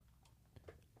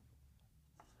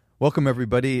Welcome,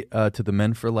 everybody, to the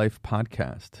Men for Life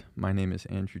podcast. My name is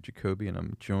Andrew Jacoby, and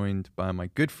I'm joined by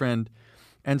my good friend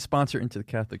and sponsor into the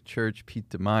Catholic Church, Pete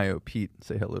DeMaio. Pete,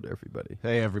 say hello to everybody.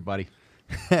 Hey, everybody.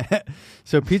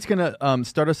 So Pete's going to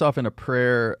start us off in a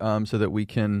prayer so that we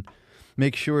can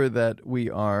make sure that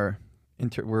we're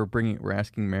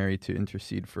asking Mary to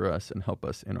intercede for us and help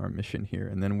us in our mission here.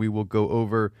 And then we will go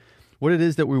over what it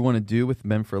is that we want to do with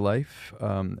Men for Life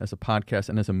as a podcast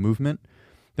and as a movement.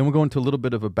 Then we'll go into a little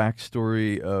bit of a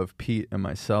backstory of Pete and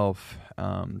myself,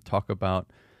 talk about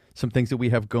some things that we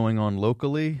have going on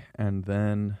locally, and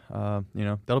then,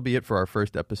 that'll be it for our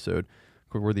first episode.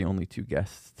 We're the only two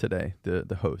guests today,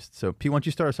 the hosts. So, Pete, why don't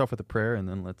you start us off with a prayer, and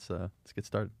then let's get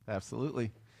started.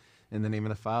 Absolutely. In the name of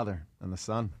the Father, and the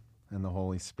Son, and the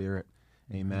Holy Spirit.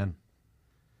 Amen.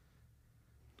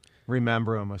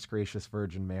 Remember, O most gracious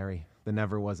Virgin Mary, that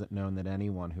never was it known that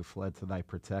anyone who fled to thy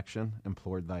protection,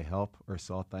 implored thy help, or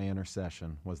sought thy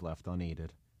intercession was left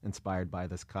unaided. Inspired by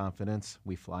this confidence,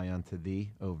 we fly unto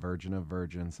thee, O Virgin of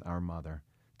Virgins, our Mother.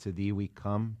 To thee we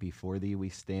come, before thee we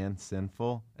stand,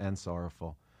 sinful and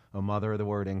sorrowful. O Mother of the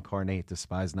Word incarnate,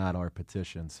 despise not our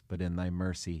petitions, but in thy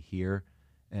mercy hear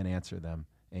and answer them.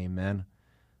 Amen.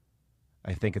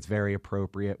 I think it's very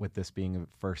appropriate with this being the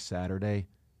first Saturday,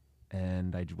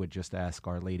 and I would just ask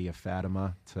Our Lady of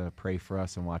Fatima to pray for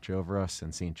us and watch over us,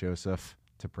 and St. Joseph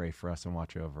to pray for us and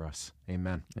watch over us.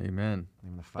 Amen. Amen. In the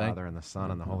name of the Father, and the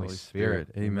Son, and the Holy Spirit.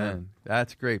 Amen.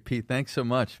 That's great. Pete, thanks so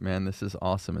much, man. This is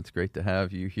awesome. It's great to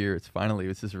have you here.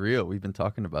 This is real. We've been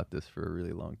talking about this for a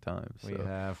really long time. So we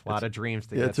have a lot of dreams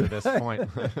to get to this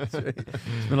point. That's right.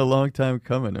 It's been a long time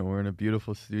coming, and we're in a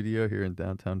beautiful studio here in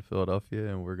downtown Philadelphia,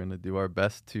 and we're going to do our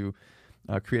best to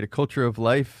create a culture of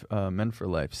life, Men for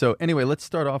Life. So anyway, let's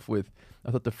start off with, I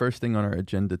thought the first thing on our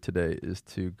agenda today is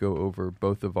to go over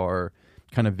both of our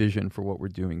kind of vision for what we're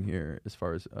doing here as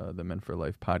far as the Men for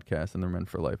Life podcast and the Men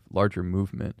for Life larger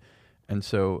movement. And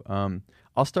so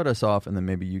I'll start us off, and then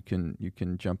maybe you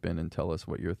can jump in and tell us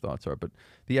what your thoughts are. But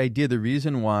the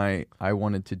reason why I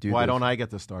wanted to do Why this, don't I get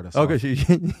to start us off? Okay,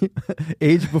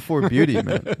 age before beauty,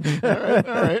 man. All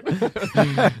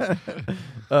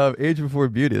right. Age before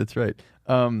beauty, that's right.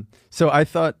 So I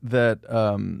thought that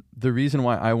the reason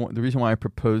why I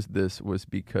proposed this was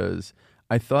because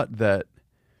I thought that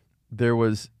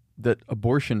that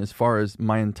abortion, as far as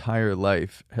my entire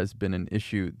life, has been an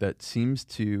issue that seems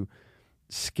to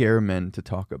scare men to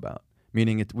talk about.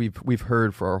 Meaning, we've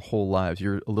heard for our whole lives.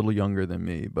 You're a little younger than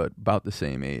me, but about the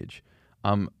same age.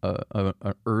 I'm an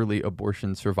early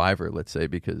abortion survivor, let's say,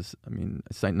 because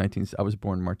I was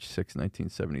born March 6,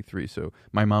 1973. So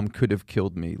my mom could have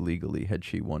killed me legally had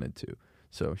she wanted to.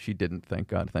 So she didn't. Thank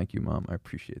God. Thank you, Mom. I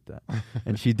appreciate that.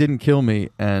 And she didn't kill me.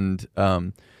 And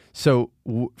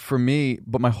for me,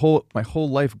 but my whole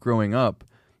life growing up,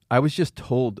 I was just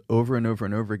told over and over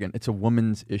and over again, it's a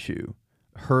woman's issue,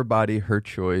 her body, her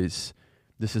choice.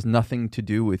 This has nothing to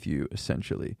do with you,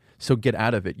 essentially. So get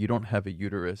out of it. You don't have a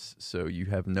uterus, so you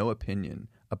have no opinion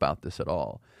about this at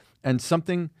all. And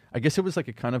I guess it was like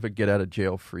a kind of a get out of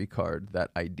jail free card, that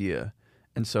idea.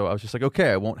 And so I was just like, okay,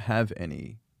 I won't have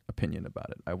any opinion about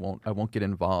it. I won't get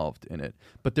involved in it.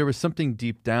 But there was something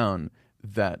deep down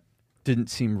that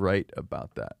didn't seem right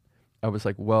about that. I was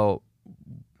like, well,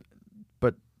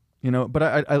 but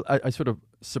I sort of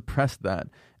suppressed that.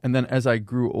 And then as I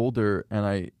grew older and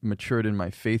I matured in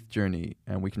my faith journey,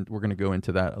 and we're going to go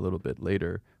into that a little bit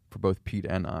later for both Pete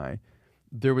and I,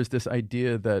 there was this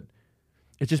idea that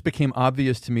it just became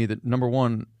obvious to me that, number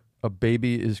one, a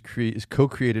baby is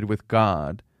co-created with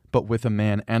God, but with a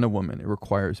man and a woman. It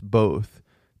requires both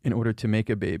in order to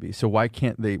make a baby. So why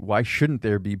shouldn't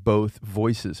there be both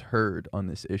voices heard on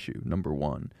this issue, number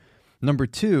one? Number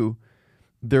two,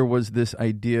 there was this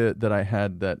idea that I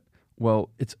had that, well,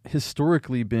 it's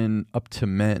historically been up to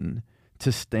men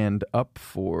to stand up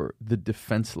for the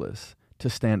defenseless, to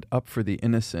stand up for the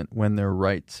innocent when their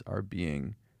rights are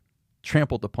being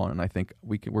trampled upon. And I think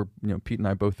Pete and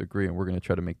I both agree, and we're going to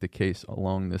try to make the case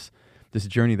along this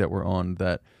journey that we're on,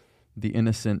 that the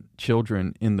innocent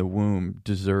children in the womb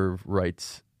deserve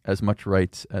rights, as much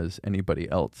rights as anybody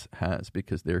else has,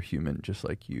 because they're human, just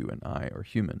like you and I are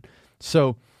human.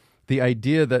 So the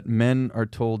idea that men are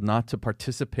told not to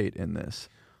participate in this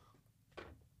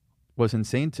was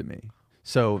insane to me.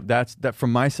 So that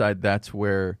from my side, that's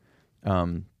where...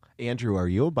 Andrew, are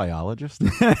you a biologist? No.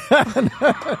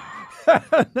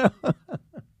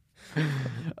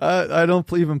 I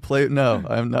don't even play. No,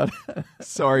 I'm not.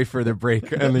 Sorry for the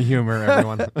break and the humor,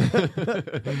 everyone.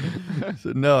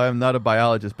 So, no, I'm not a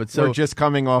biologist. But so we're just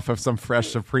coming off of some fresh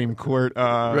Supreme Court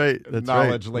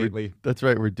knowledge lately. That's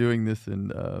right. We're doing this in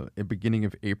the beginning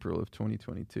of April of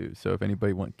 2022. So if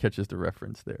anybody catches the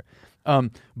reference there.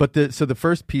 But the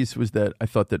first piece was that I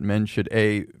thought that men should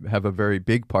have a very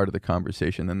big part of the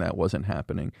conversation, and that wasn't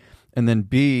happening. And then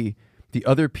B, the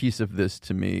other piece of this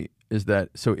to me is that,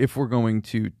 so if we're going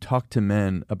to talk to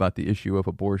men about the issue of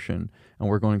abortion, and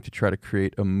we're going to try to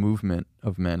create a movement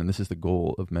of men, and this is the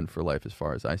goal of Men for Life as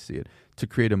far as I see it, to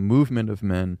create a movement of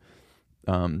men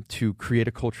to create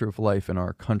a culture of life in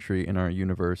our country, in our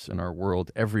universe, in our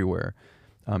world, everywhere,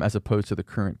 as opposed to the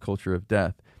current culture of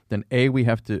death, then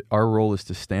our role is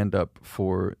to stand up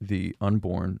for the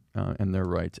unborn and their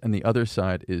rights. And the other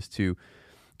side is to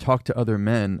talk to other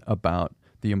men about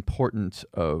the importance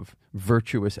of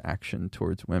virtuous action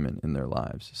towards women in their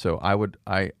lives. So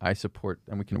I support,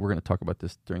 and we're going to talk about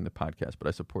this during the podcast, but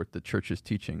I support the church's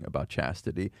teaching about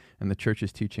chastity, and the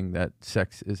church's teaching that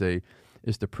sex is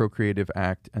the procreative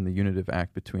act and the unitive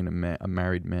act between a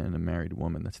married man and a married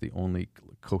woman. That's the only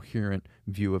coherent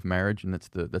view of marriage, and that's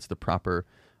the proper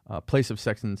place of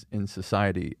sex in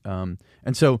society.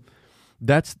 And so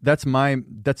that's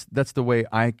the way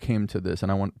I came to this.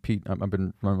 And I want Pete, I've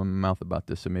been running my mouth about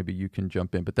this, so maybe you can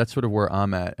jump in. But that's sort of where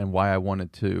I'm at, and why I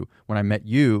wanted to. When I met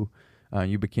you,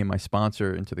 you became my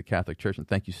sponsor into the Catholic Church, and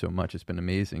thank you so much. It's been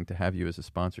amazing to have you as a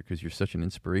sponsor because you're such an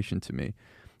inspiration to me.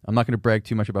 I'm not going to brag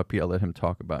too much about Pete. I'll let him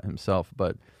talk about himself,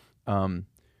 but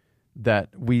that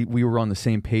we were on the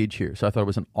same page here. So I thought it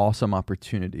was an awesome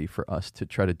opportunity for us to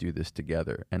try to do this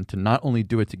together, and to not only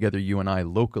do it together, you and I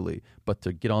locally, but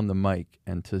to get on the mic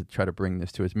and to try to bring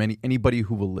this to anybody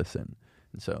who will listen.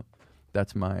 And so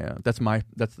that's my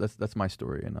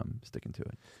story, and I'm sticking to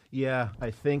it. Yeah, I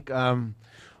think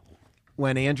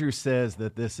when Andrew says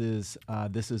that this is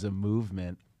a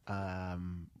movement,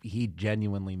 he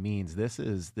genuinely means this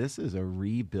is a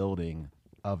rebuilding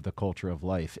of the culture of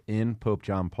life in Pope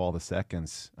John Paul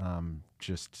II's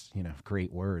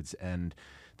great words. And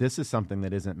this is something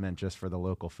that isn't meant just for the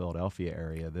local Philadelphia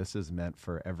area. This is meant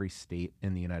for every state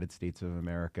in the United States of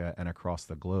America and across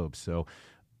the globe. So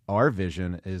our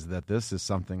vision is that this is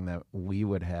something that we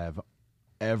would have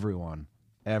everyone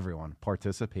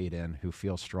participate in who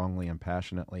feels strongly and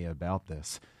passionately about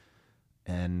this.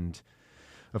 And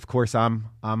of course, I'm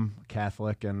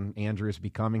Catholic, and Andrew's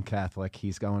becoming Catholic.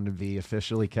 He's going to be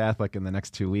officially Catholic in the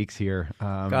next 2 weeks here.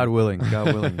 God willing.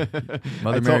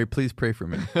 Mother Mary, please pray for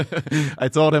me. I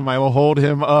told him I will hold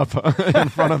him up in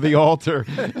front of the altar.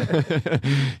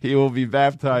 He will be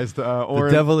baptized. The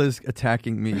devil is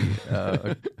attacking me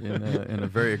in a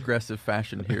very aggressive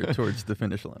fashion here towards the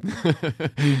finish line.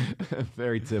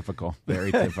 Very typical.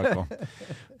 Very typical.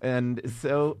 And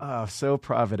so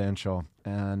providential.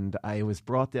 And I was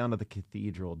brought down to the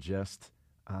cathedral just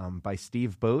by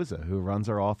Steve Boza, who runs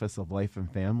our Office of Life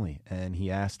and Family. And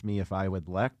he asked me if I would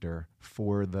lector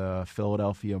for the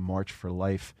Philadelphia March for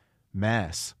Life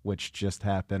Mass, which just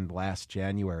happened last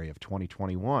January of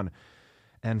 2021.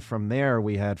 And from there,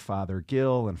 we had Father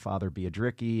Gill and Father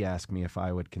Biedricki ask me if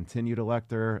I would continue to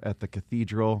lector at the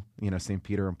cathedral, St.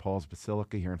 Peter and Paul's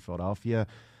Basilica here in Philadelphia,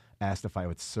 asked if I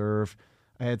would serve.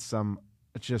 I had some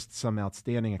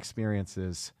outstanding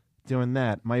experiences doing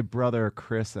that. My brother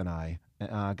Chris and I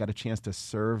got a chance to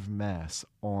serve Mass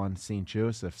on St.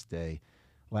 Joseph's Day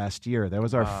last year. That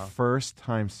was our first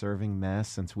time serving Mass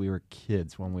since we were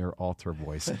kids, when we were altar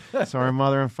boys. So our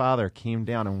mother and father came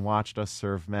down and watched us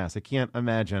serve Mass. I can't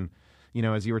imagine,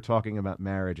 as you were talking about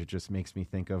marriage, it just makes me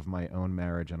think of my own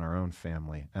marriage and our own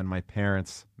family and my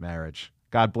parents' marriage.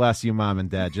 God bless you, Mom and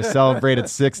Dad. Just celebrated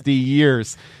 60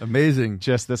 years. Amazing.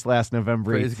 Just this last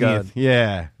November 18th. Praise God.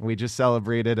 Yeah. We just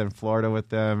celebrated in Florida with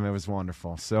them. It was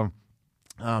wonderful. So,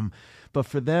 but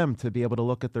for them to be able to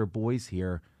look at their boys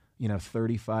here,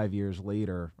 35 years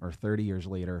later or 30 years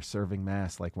later, serving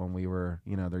Mass like when we were,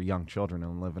 their young children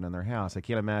and living in their house, I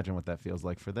can't imagine what that feels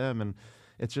like for them. And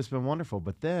it's just been wonderful.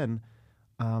 But then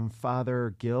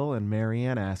Father Gill and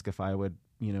Marianne asked if I would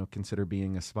consider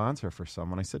being a sponsor for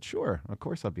someone. I said, sure, of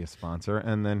course I'll be a sponsor.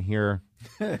 And then here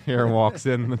walks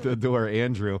in the door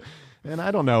Andrew. And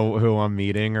I don't know who I'm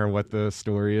meeting or what the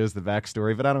story is, the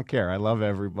backstory, but I don't care. I love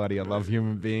everybody. I love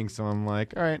human beings. So I'm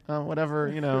like, all right,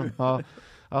 whatever,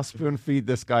 I'll spoon feed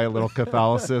this guy a little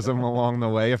Catholicism along the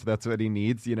way if that's what he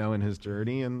needs, in his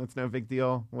journey. And it's no big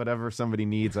deal. Whatever somebody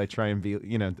needs, I try and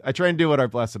do what our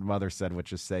Blessed Mother said,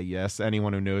 which is say yes.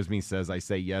 Anyone who knows me says I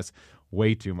say yes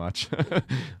way too much.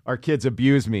 Our kids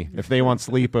abuse me. If they want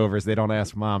sleepovers, they don't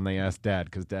ask Mom, they ask Dad,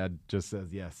 because Dad just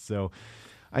says yes. So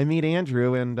I meet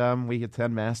Andrew, and we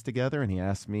attend Mass together, and he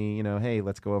asked me, hey,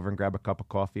 let's go over and grab a cup of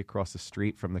coffee across the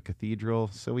street from the cathedral.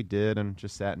 So we did, and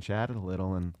just sat and chatted a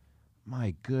little, and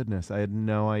my goodness, I had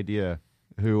no idea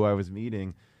who I was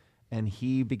meeting. And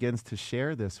he begins to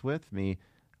share this with me,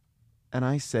 and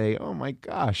I say, oh my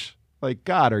gosh, like,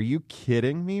 God, are you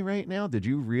kidding me right now? Did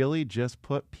you really just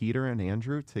put Peter and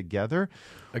Andrew together?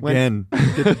 Again,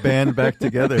 get the band back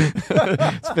together.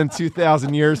 It's been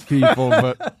 2,000 years, people,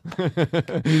 but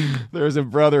there's a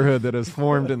brotherhood that has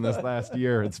formed in this last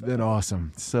year. It's been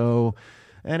awesome. So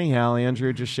anyhow,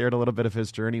 Andrew just shared a little bit of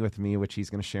his journey with me, which he's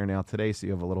going to share now today, so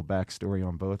you have a little backstory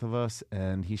on both of us.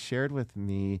 And he shared with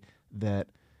me that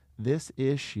this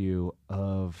issue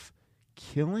of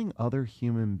killing other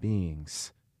human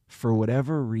beings for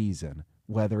whatever reason,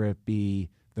 whether it be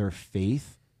their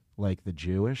faith, like the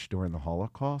Jewish during the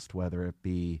Holocaust, whether it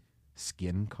be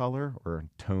skin color or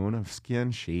tone of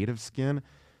skin, shade of skin,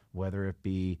 whether it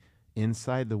be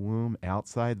inside the womb,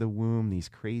 outside the womb, these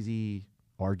crazy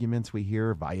arguments we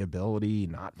hear, viability,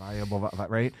 not viable,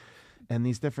 right? And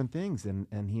these different things.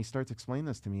 And he starts explaining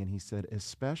this to me, and he said,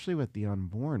 especially with the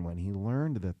unborn, when he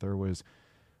learned that there was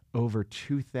over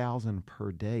 2,000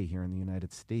 per day here in the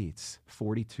United States,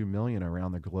 42 million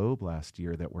around the globe last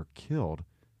year that were killed,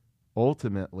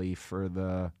 ultimately for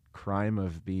the crime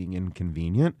of being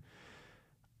inconvenient.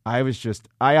 I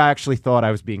actually thought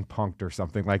I was being punked or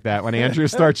something like that when Andrew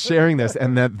starts sharing this,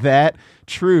 and that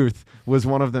truth was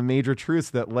one of the major truths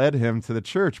that led him to the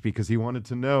church, because he wanted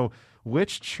to know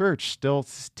which church still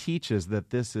teaches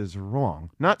that this is wrong.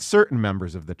 Not certain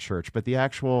members of the church, but the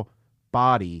actual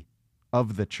body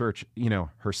of the church,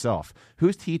 herself.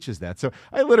 Who teaches that? So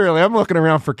I'm looking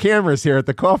around for cameras here at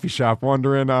the coffee shop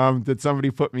wondering, did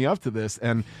somebody put me up to this?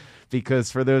 And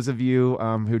because for those of you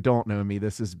who don't know me,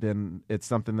 it's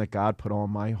something that God put on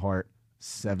my heart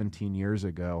 17 years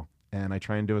ago. And I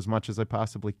try and do as much as I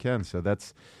possibly can. So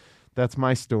that's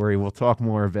my story. We'll talk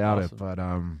more about it. But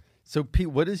so Pete,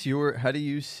 how do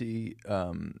you see,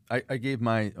 I gave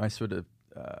my sort of,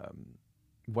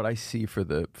 what I see for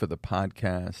the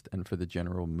podcast and for the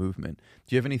general movement.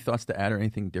 Do you have any thoughts to add or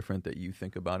anything different that you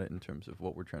think about it in terms of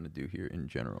what we're trying to do here in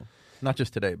general? Not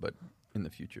just today, but in the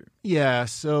future. Yeah,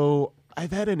 so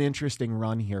I've had an interesting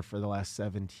run here for the last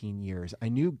 17 years. I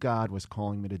knew God was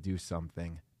calling me to do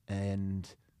something, and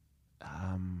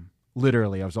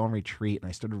literally I was on retreat and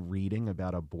I started reading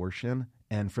about abortion.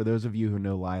 And for those of you who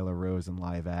know Lila Rose in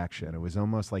live action, it was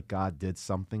almost like God did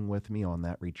something with me on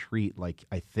that retreat, like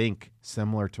I think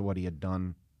similar to what he had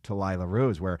done to Lila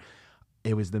Rose, where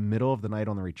it was the middle of the night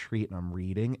on the retreat and I'm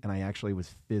reading, and I actually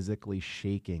was physically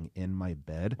shaking in my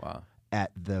bed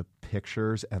at the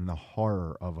pictures and the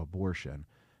horror of abortion.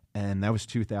 And that was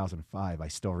 2005. I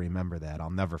still remember that. I'll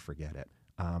never forget it,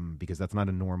 because that's not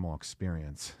a normal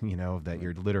experience, that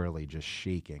you're literally just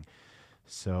shaking.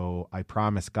 So I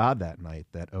promised God that night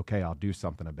that, okay, I'll do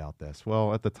something about this.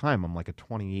 Well, at the time, I'm like a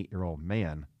 28-year-old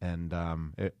man, and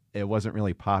it wasn't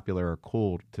really popular or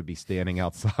cool to be standing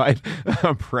outside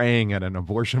praying at an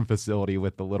abortion facility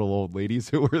with the little old ladies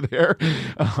who were there.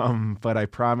 But I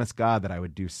promised God that I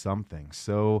would do something.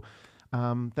 So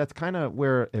that's kind of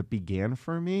where it began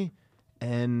for me.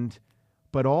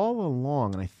 But all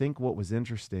along, and I think what was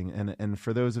interesting, and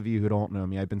for those of you who don't know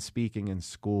me, I've been speaking in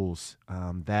schools.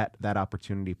 That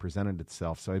opportunity presented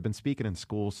itself. So I've been speaking in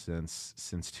schools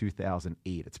since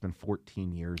 2008. It's been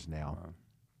 14 years now. Wow.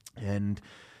 And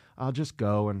I'll just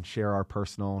go and share our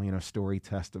personal, story,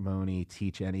 testimony,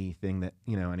 teach anything that,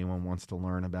 anyone wants to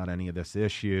learn about any of this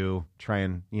issue, try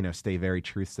and, stay very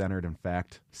truth-centered and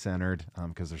fact-centered,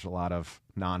 because there's a lot of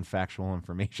non-factual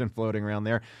information floating around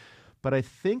there. But I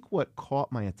think what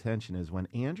caught my attention is when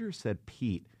Andrew said,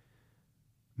 Pete,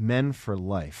 men for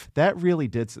life. That really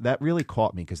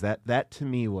caught me, because that to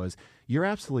me was, you're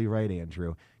absolutely right,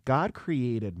 Andrew. God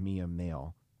created me a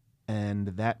male, and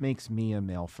that makes me a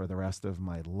male for the rest of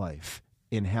my life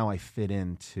in how I fit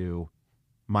into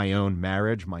my own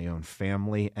marriage, my own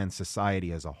family, and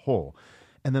society as a whole.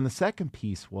 And then the second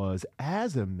piece was,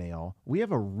 as a male, we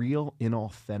have a real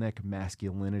inauthentic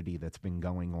masculinity that's been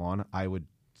going on, I would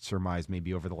surmise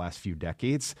maybe over the last few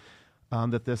decades,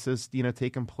 that this has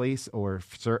taken place, or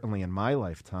certainly in my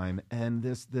lifetime. And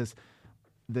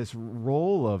this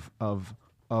role of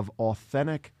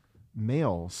authentic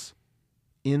males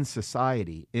in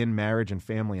society, in marriage and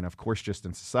family, and of course just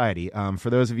in society.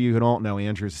 For those of you who don't know,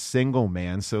 Andrew's a single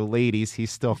man, so ladies, he's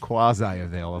still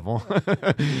quasi-available.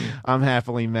 I'm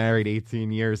happily married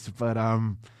 18 years,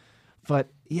 but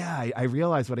yeah, I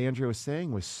realized what Andrew was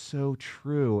saying was so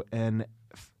true. And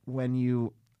when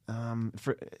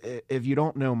If you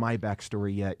don't know my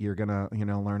backstory yet, you're gonna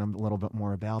learn a little bit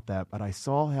more about that. But I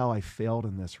saw how I failed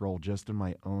in this role just in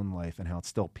my own life, and how it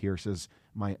still pierces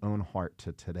my own heart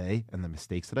to today, and the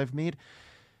mistakes that I've made.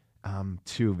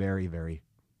 Two very, very,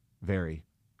 very,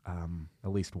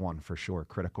 at least one for sure,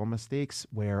 critical mistakes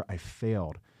where I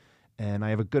failed. And I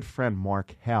have a good friend,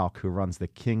 Mark Houck, who runs the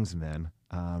Kingsmen.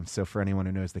 So for anyone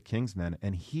who knows the Kingsmen,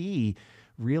 and he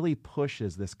really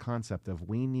pushes this concept of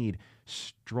we need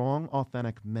strong,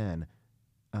 authentic men,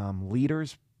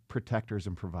 leaders, protectors,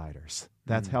 and providers.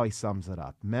 That's how he sums it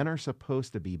up. Men are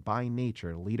supposed to be, by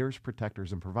nature, leaders,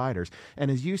 protectors, and providers. And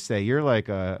as you say, you're like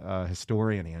a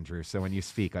historian, Andrew. So when you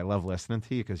speak, I love listening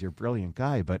to you because you're a brilliant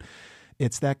guy. But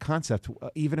it's that concept.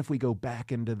 Even if we go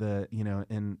back into the,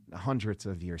 in hundreds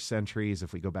of years, centuries,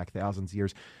 if we go back thousands of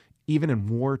years, even in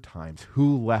war times,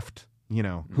 who left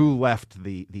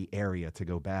the area to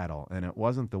go battle? And it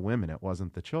wasn't the women, it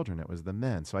wasn't the children, it was the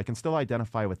men. So I can still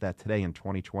identify with that today in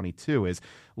 2022 is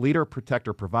leader,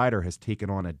 protector, provider has taken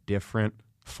on a different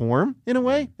form in a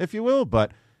way, if you will,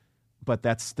 but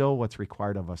that's still what's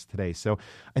required of us today. So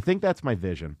I think that's my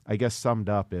vision. I guess summed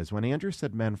up is when Andrew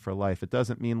said men for life, it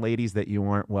doesn't mean, ladies, that you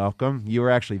weren't welcome. You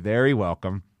were actually very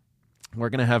welcome. We're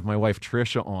going to have my wife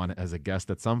Trisha on as a guest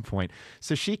at some point,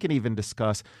 so she can even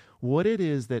discuss what it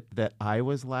is that I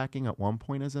was lacking at one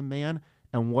point as a man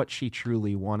and what she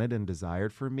truly wanted and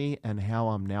desired for me and how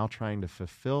I'm now trying to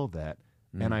fulfill that.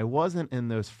 And I wasn't in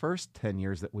those first 10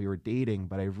 years that we were dating,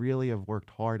 but I really have worked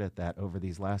hard at that over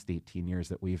these last 18 years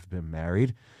that we've been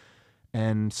married.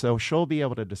 And so she'll be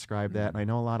able to describe that. And I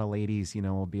know a lot of ladies,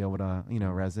 will be able to,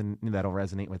 that'll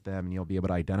resonate with them and you'll be able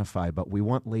to identify. But we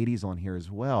want ladies on here as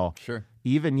well. Sure.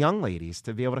 Even young ladies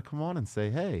to be able to come on and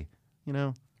say, hey,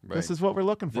 this is what we're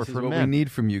looking for men. This is what we need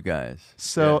from you guys.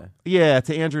 So,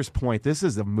 to Andrew's point, this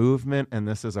is a movement and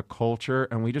this is a culture,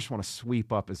 and we just want to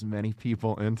sweep up as many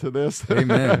people into this.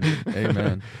 Amen.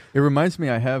 Amen. It reminds me,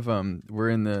 I have, we're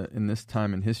in this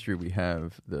time in history, we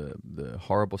have the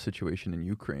horrible situation in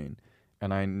Ukraine.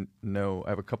 And I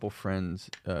have a couple friends,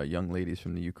 young ladies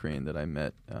from the Ukraine that I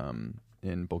met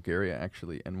in Bulgaria,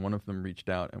 actually. And one of them reached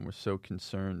out and was so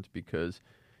concerned because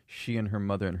she and her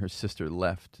mother and her sister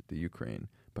left the Ukraine,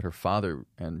 but her father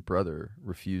and brother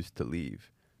refused to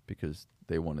leave because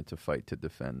they wanted to fight to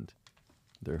defend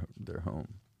their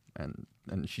home. And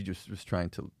she just was trying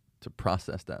to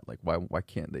process that. Like, why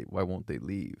won't they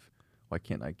leave? Why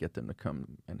can't I get them to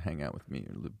come and hang out with me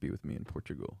or be with me in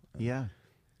Portugal? And yeah.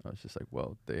 I was just like,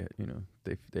 well, they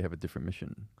have a different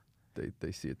mission.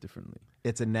 They see it differently.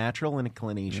 It's a natural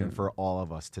inclination for all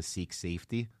of us to seek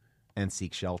safety and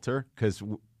seek shelter because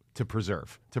to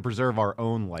preserve our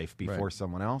own life before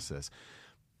someone else's.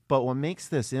 But what makes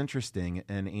this interesting,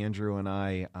 and Andrew and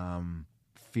I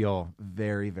feel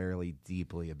very, very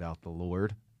deeply about the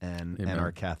Lord and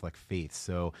our Catholic faith.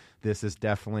 So this is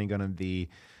definitely going to be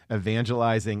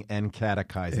evangelizing and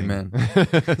catechizing.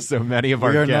 Amen. So many of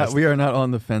our guests. We are not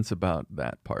on the fence about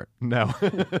that part. No.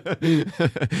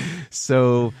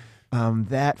 So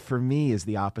that for me is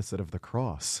the opposite of the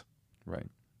cross. Right.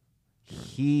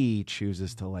 He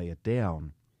chooses to lay it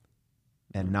down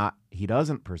and he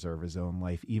doesn't preserve his own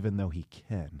life even though he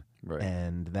can. Right.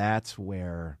 And that's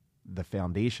where the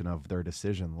foundation of their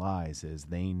decision lies is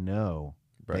they know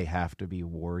they have to be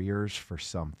warriors for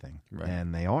something. Right.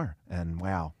 And they are. And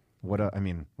wow. What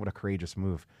a courageous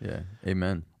move. Yeah.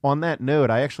 Amen. On that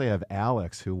note, I actually have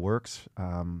Alex who works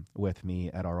with me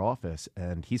at our office,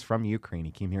 and he's from Ukraine.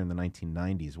 He came here in the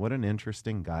 1990s. What an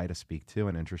interesting guy to speak to,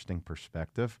 an interesting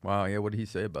perspective. Wow. Yeah. What did he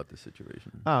say about the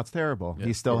situation? Oh, it's terrible. Yeah,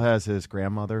 he still has his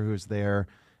grandmother who's there.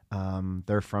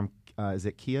 They're from, is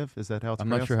it Kiev? Is that how it's pronounced?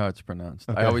 I'm not sure how it's pronounced.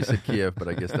 Okay. I always say Kiev, but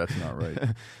I guess that's not right.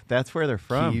 That's where they're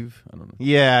from. Kiev? I don't know.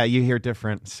 Yeah, you hear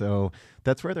different. So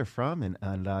that's where they're from.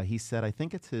 And he said, I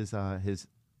think it's his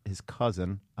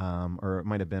cousin, or it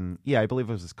might have been, I believe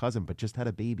it was his cousin, but just had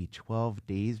a baby 12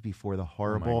 days before the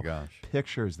horrible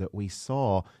pictures that we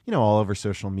saw, all over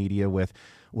social media with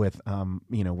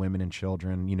women and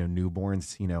children,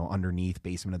 newborns, underneath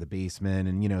basement of the basement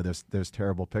and, those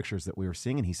terrible pictures that we were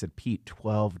seeing. And he said, Pete,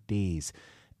 12 days.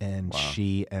 And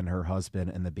she and her husband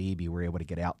and the baby were able to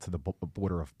get out to the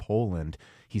border of Poland.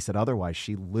 He said, otherwise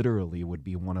she literally would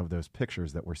be one of those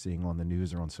pictures that we're seeing on the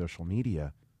news or on social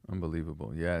media.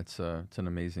 Unbelievable. Yeah, it's an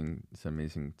amazing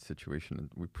situation, and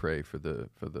we pray for the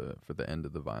end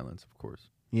of the violence, of course.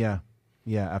 Yeah,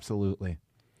 absolutely.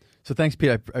 So thanks, Pete.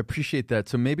 I appreciate that.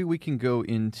 So maybe we can go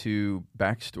into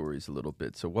backstories a little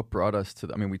bit. So what brought us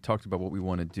to we talked about what we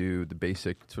want to do, the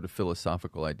basic sort of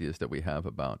philosophical ideas that we have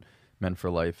about Men for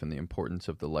Life and the importance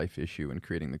of the life issue and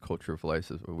creating the culture of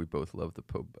life. We both love the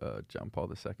Pope John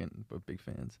Paul II. We're big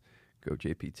fans. Go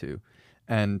JP too.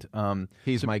 And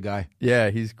he's my guy. Yeah,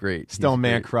 he's great. Still he's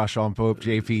man great. crush on Pope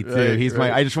JP too. Right, He's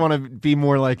right. I just want to be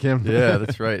more like him. Yeah,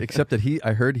 that's right. Except that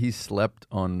I heard he slept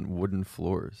on wooden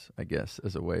floors, I guess,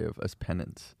 as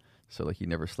penance. So like he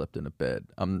never slept in a bed.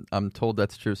 I'm told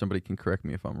that's true. Somebody can correct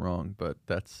me if I'm wrong, but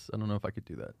I don't know if I could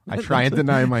do that. I try and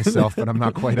deny myself, but I'm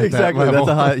not quite at exactly. that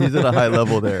level. He's at a high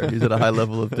level there. He's at a high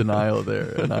level of denial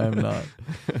there, and I am not.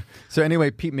 So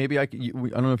anyway, Pete, maybe I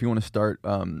don't know if you want to start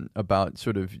about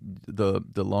sort of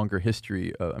the longer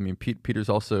history. Peter's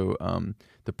also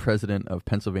the president of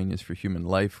Pennsylvanians for Human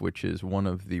Life, which is one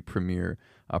of the premier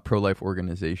pro-life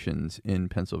organizations in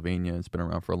Pennsylvania. It's been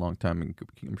around for a long time, and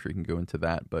I'm sure you can go into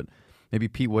that. But maybe,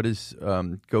 Pete, what is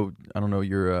your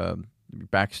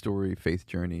backstory, faith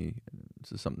journey?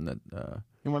 This is something that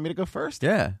You want me to go first?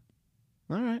 yeah.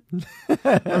 All right.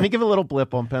 Let me give a little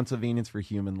blip on Pennsylvanians for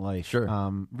Human Life. Sure.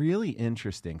 Really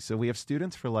interesting. So we have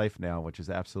Students for Life now, which is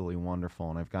absolutely wonderful,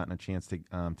 and I've gotten a chance to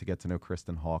get to know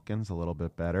Kristen Hawkins a little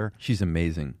bit better. She's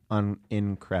amazing.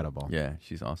 Incredible. Yeah,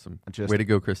 she's awesome. Just- Way to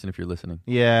go, Kristen, if you're listening.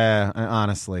 Yeah,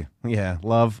 honestly. Yeah,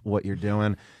 love what you're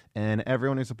doing. And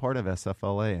everyone who's a part of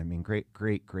SFLA, I mean, great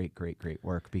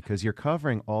work, because you're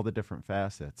covering all the different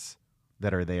facets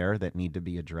that are there that need to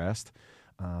be addressed.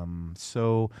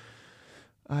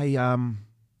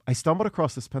 I stumbled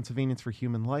across this Pennsylvanians for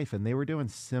Human Life, and they were doing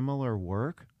similar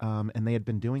work, and they had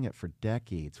been doing it for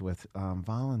decades with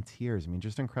volunteers. I mean,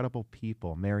 just incredible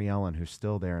people. Mary Ellen, who's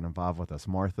still there and involved with us.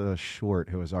 Martha Short,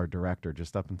 who was our director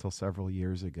just up until several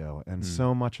years ago. And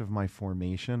so much of my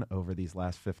formation over these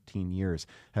last 15 years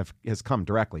has come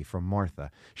directly from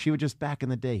Martha. She would just, back in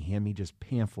the day, hand me just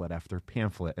pamphlet after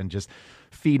pamphlet and just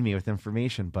feed me with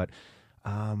information. But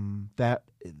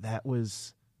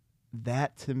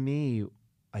that to me,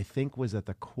 I think, was at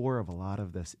the core of a lot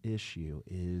of this issue.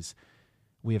 Is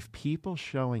we have people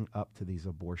showing up to these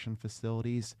abortion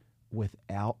facilities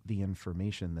without the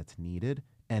information that's needed,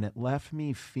 and it left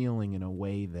me feeling in a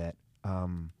way that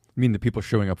You mean the people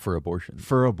showing up for abortion?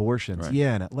 for abortions, Right.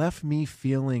 yeah, and it left me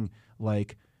feeling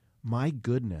like, my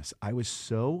goodness, I was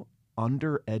so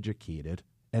undereducated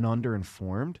and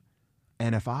underinformed,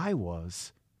 and if I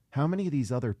was, how many of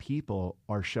these other people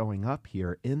are showing up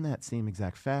here in that same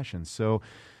exact fashion? So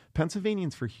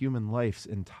Pennsylvanians for Human Life's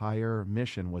entire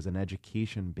mission was an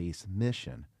education-based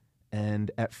mission. And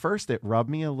at first it rubbed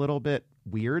me a little bit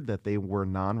weird that they were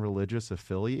non-religious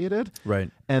affiliated.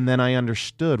 Right. And then I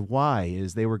understood why,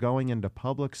 is they were going into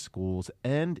public schools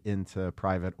and into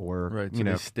private or, Right. So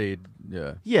they stayed,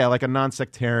 yeah. yeah, like a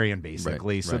non-sectarian,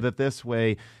 basically, Right, so right. that this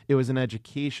way it was an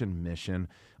education mission.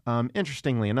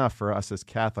 Interestingly enough, for us as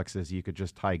Catholics, is you could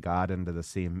just tie God into the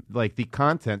same, like the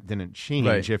content didn't change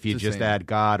Right, if you it's the just same. add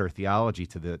God or theology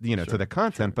to the, to Sure, the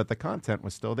content, sure. but the content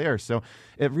was still there. So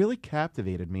it really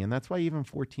captivated me, and that's why even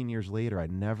 14 years later, I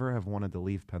never have wanted to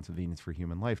leave Pennsylvanians for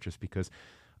Human Life, just because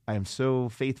I am so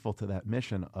faithful to that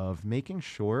mission of making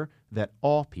sure that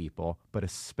all people, but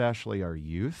especially our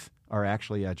youth, are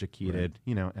actually educated,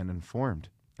 and informed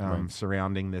Right.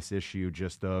 surrounding this issue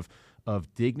just of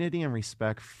dignity and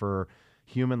respect for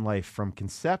human life from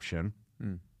conception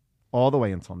all the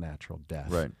way until natural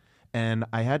death. Right. And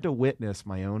I had to witness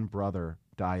my own brother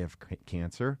die of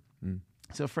cancer.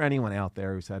 So for anyone out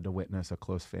there who's had to witness a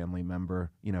close family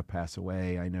member, pass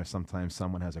away, I know sometimes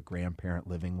someone has a grandparent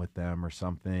living with them or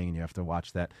something, and you have to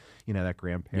watch that, that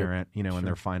grandparent, in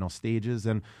their final stages,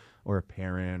 or a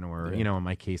parent, or, Yeah. in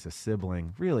my case, a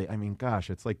sibling. Really, I mean,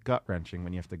 gosh, it's like gut-wrenching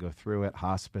when you have to go through it.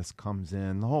 Hospice comes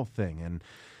in, the whole thing.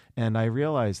 And I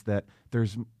realized that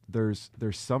there's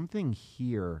something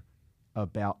here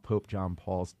about Pope John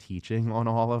Paul's teaching on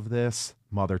all of this,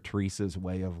 Mother Teresa's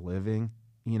way of living,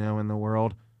 in the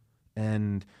world.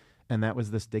 And that was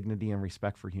this dignity and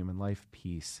respect for human life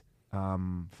piece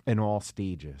in all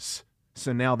stages.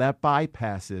 So now that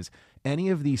bypasses any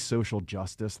of these social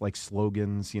justice like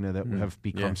slogans, that have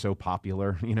become so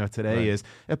popular, today. Right. Is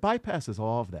it bypasses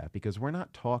all of that, because we're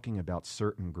not talking about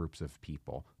certain groups of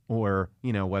people, or,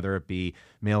 whether it be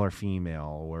male or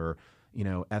female, or,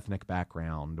 ethnic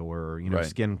background, or, Right.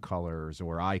 skin colors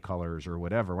or eye colors or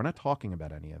whatever. We're not talking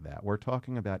about any of that. We're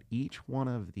talking about each one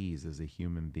of these as a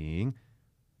human being.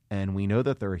 And we know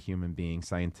that they're a human being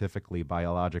scientifically,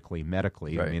 biologically,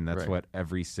 medically. Right, I mean, that's right. what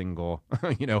every single,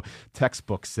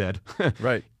 textbook said.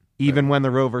 Right. Even when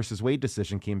the Roe versus Wade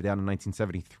decision came down in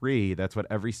 1973, that's what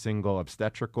every single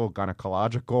obstetrical,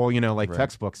 gynecological, Right.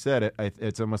 textbook said.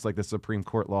 It's almost like the Supreme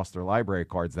Court lost their library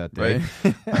cards that day.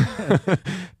 Right.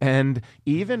 And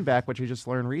even back, what you just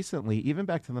learned recently, even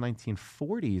back to the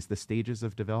 1940s, the stages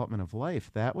of development of life,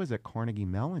 that was at Carnegie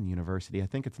Mellon University. I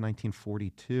think it's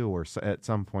 1942 or at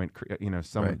some point,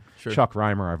 Right. Sure. Chuck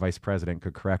Reimer, our vice president,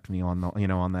 could correct me on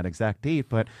on that exact date.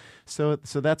 But so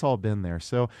that's all been there.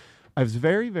 So I was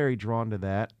very, very drawn to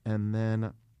that. And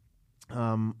then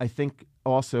I think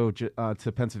also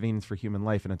to Pennsylvanians for Human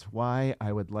Life, and it's why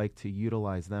I would like to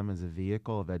utilize them as a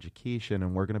vehicle of education.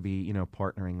 And we're going to be,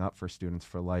 partnering up for Students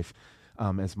for Life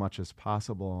as much as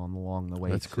possible along the way.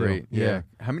 That's too. great. Yeah.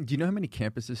 Do you know how many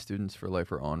campuses Students for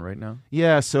Life are on right now?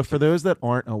 Yeah. So for those that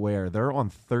aren't aware, they're on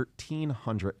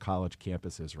 1,300 college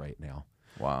campuses right now.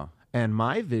 Wow. And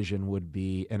my vision would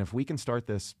be, and if we can start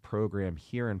this program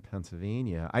here in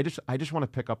Pennsylvania, I just want to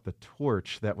pick up the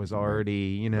torch that was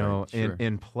already, Right, sure.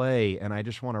 in play, and I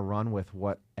just want to run with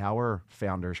what our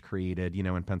founders created,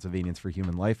 in Pennsylvanians for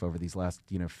Human Life over these last,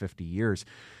 50 years.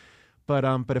 But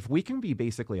if we can be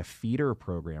basically a feeder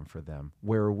program for them,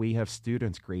 where we have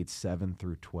students grades 7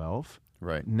 through 12.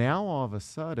 Right. Now, all of a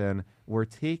sudden, we're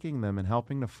taking them and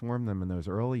helping to form them in those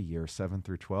early years, 7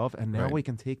 through 12, and now Right. we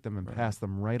can take them and pass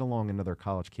them right along into their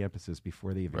college campuses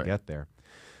before they even Right. get there.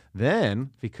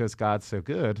 Then, because God's so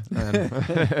good,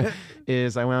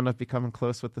 is I wound up becoming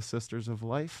close with the Sisters of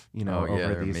Life. Oh, yeah, over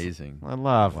they're these. amazing. I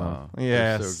love Wow. them.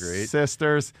 Yeah, They're so great.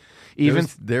 sisters. Even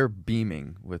They're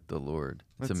beaming with the Lord.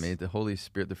 It's That's- amazing. The Holy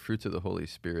Spirit, the fruits of the Holy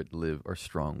Spirit are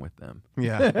strong with them.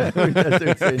 yeah. That's what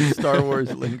they say in Star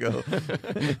Wars lingo.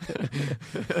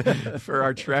 For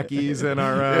our Trekkies and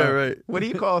our Yeah, right. What do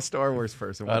you call a Star Wars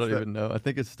person? I What's don't that? even know. I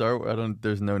think it's Star Wars.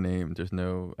 There's no name. I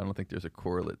don't think there's a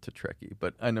correlate to Trekkie.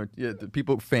 But I know, the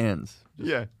people, fans. Just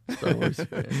Yeah. Star Wars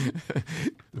fans.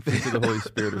 The fruits of the Holy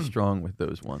Spirit are strong with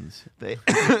those ones. They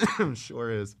sure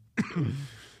is.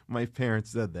 My parents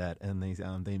said that, and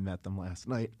they met them last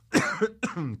night.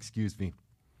 Excuse me,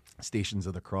 Stations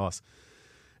of the Cross,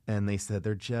 and they said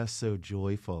they're just so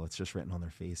joyful. It's just written on their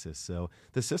faces. So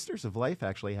the Sisters of Life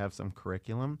actually have some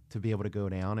curriculum to be able to go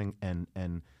down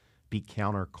and be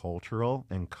countercultural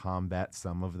and combat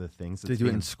some of the things. Do they do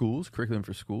it in schools, curriculum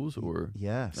for schools, or?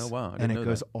 Yes. Oh, wow. I And didn't it know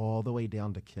goes that. all the way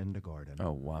down to kindergarten.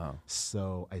 Oh, wow.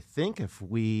 So I think if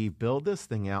we build this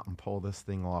thing out and pull this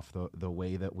thing off the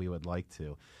way that we would like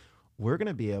to, we're going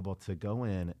to be able to go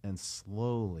in and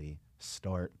slowly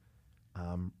start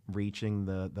reaching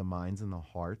the minds and the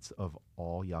hearts of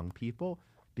all young people,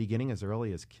 beginning as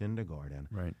early as kindergarten.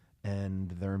 Right. And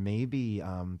there may be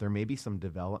some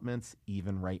developments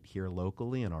even right here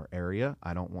locally in our area.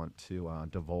 I don't want to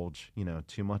divulge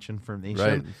too much information.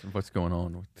 Right. What's going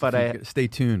on? But stay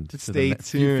tuned. to the Stay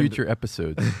tuned. Future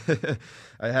episodes.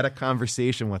 I had a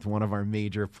conversation with one of our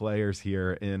major players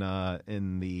here in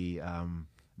the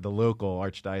local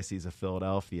Archdiocese of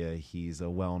Philadelphia. He's a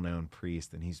well-known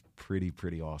priest, and he's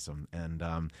pretty awesome.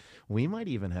 And we might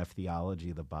even have theology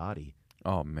of the body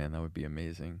Oh, man, that would be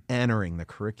amazing. entering the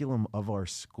curriculum of our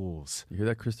schools. You hear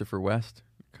that, Christopher West?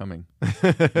 Coming.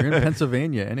 You're in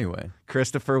Pennsylvania anyway.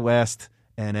 Christopher West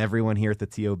and everyone here at the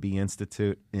TOB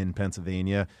Institute in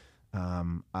Pennsylvania,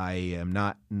 I am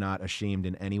not ashamed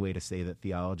in any way to say that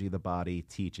theology of the body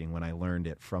teaching, when I learned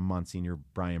it from Monsignor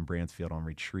Brian Bransfield on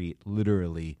retreat,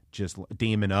 literally just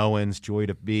Damon Owens, Joy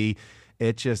to Be,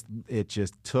 it just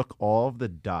took all of the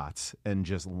dots and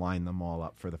just lined them all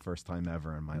up for the first time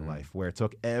ever in my life, where it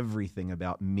took everything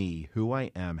about me, who I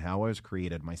am, how I was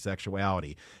created, my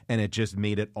sexuality, and it just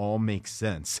made it all make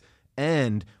sense.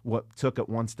 And what took it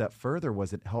one step further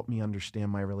was it helped me understand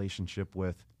my relationship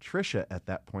with Tricia at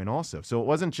that point also. So it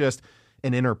wasn't just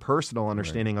an interpersonal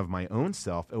understanding of my own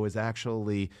self. It was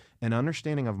actually an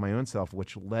understanding of my own self,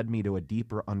 which led me to a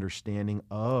deeper understanding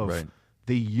of Right.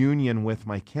 the union with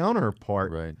my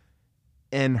counterpart Right.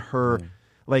 and her.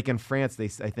 Like in France, I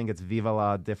think it's Vive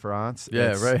la différence.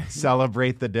 Yeah, It's right.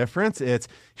 Celebrate the difference. It's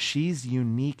she's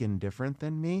unique and different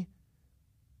than me,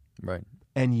 Right.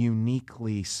 and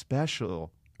uniquely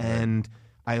special. And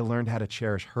I learned how to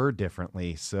cherish her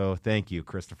differently. So thank you,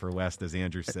 Christopher West, as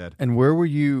Andrew said. And where were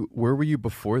you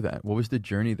before that? What was the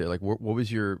journey there? Like, what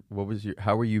was your,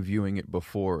 how were you viewing it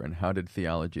before, and how did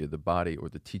theology of the body or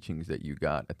the teachings that you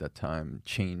got at that time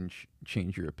change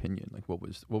your opinion? Like, what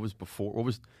was before?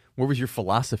 What was your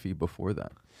philosophy before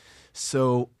that?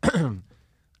 So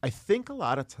I think a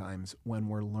lot of times when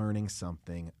we're learning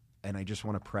something, and I just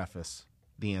want to preface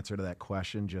the answer to that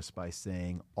question just by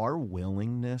saying our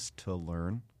willingness to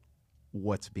learn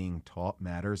what's being taught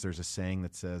matters. There's a saying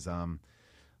that says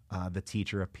the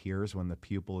teacher appears when the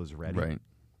pupil is ready. Right.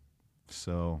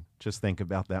 So just think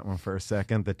about that one for a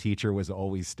second. The teacher was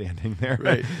always standing there.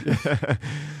 Right.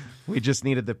 We just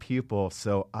needed the pupil.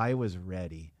 So I was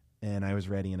ready, and I was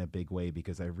ready in a big way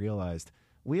because I realized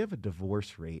we have a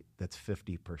divorce rate that's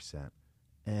 50%.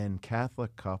 And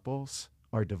Catholic couples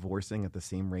are divorcing at the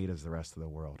same rate as the rest of the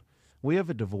world. We have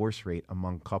a divorce rate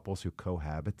among couples who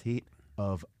cohabitate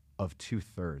of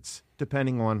 2/3.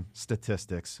 Depending on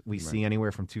statistics, we see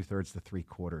anywhere from 2/3 to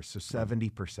 3/4. So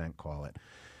 70%, call it.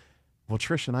 Well,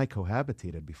 Trish and I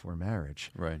cohabitated before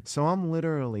marriage. Right. So I'm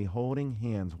literally holding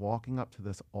hands, walking up to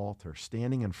this altar,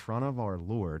 standing in front of our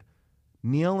Lord,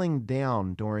 kneeling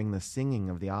down during the singing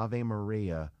of the Ave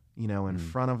Maria, in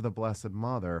front of the Blessed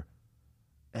Mother.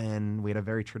 And we had a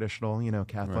very traditional,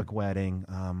 Catholic wedding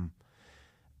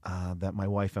that my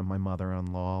wife and my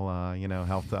mother-in-law,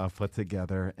 helped put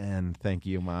together. And thank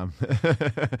you, Mom.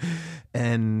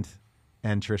 and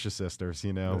Trisha's sisters,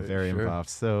 very involved.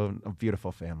 So a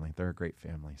beautiful family. They're a great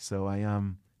family. So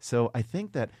I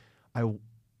think that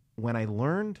when I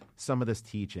learned some of this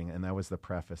teaching, and that was the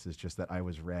preface, is just that I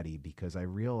was ready because I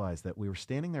realized that we were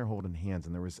standing there holding hands,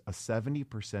 and there was a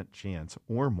 70% chance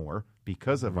or more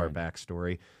because of our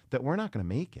backstory that we're not going to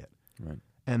make it. Right.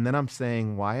 And then I'm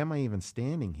saying, why am I even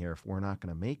standing here if we're not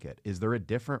going to make it? Is there a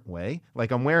different way?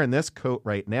 Like, I'm wearing this coat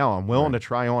right now. I'm willing to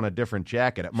try on a different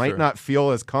jacket. It might not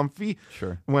feel as comfy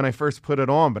when I first put it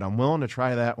on, but I'm willing to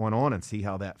try that one on and see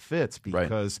how that fits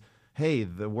because, hey,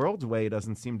 the world's way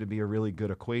doesn't seem to be a really good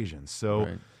equation.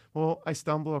 So, well, I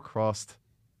stumble across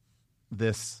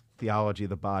this theology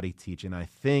of the body teaching. I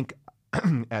think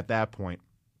at that point,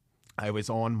 I was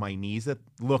on my knees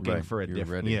looking for a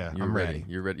different. Ready. Yeah, You're I'm ready.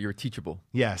 You're ready. You're teachable.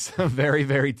 Yes, very,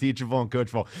 very teachable and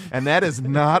coachable. And that is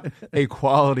not a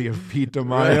quality of Pete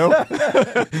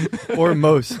DeMaio. Or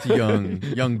most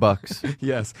young bucks.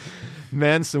 Yes.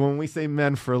 Men, so when we say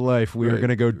men for life, we are going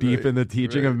to go deep in the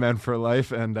teaching of men for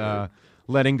life, and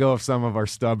letting go of some of our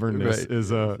stubbornness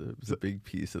is a big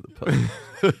piece of the puzzle,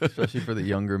 especially for the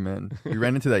younger men. We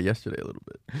ran into that yesterday a little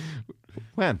bit.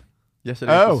 When?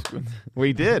 Yesterday. Oh,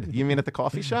 we did. You mean at the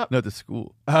coffee shop? No, at the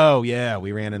school. Oh, yeah.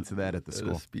 We ran into that at the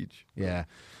school. At a speech. Yeah.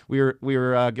 We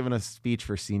were giving a speech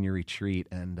for senior retreat,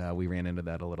 and we ran into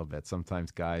that a little bit. Sometimes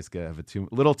guys have a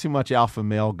little too much alpha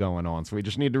male going on, so we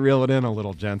just need to reel it in a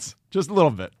little, gents. Just a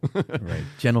little bit. Right.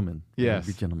 Gentlemen. Yes.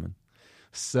 Be gentlemen.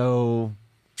 So,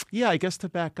 yeah, I guess to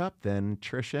back up then,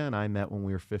 Trisha and I met when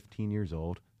we were 15 years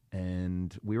old.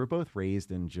 And we were both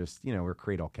raised in we're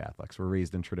cradle Catholics. We're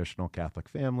raised in traditional Catholic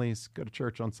families, go to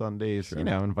church on Sundays,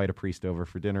 invite a priest over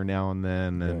for dinner now and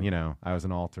then. And, I was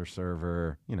an altar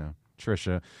server.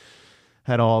 Trisha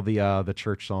had all the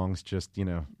church songs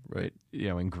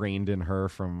ingrained in her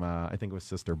from, I think it was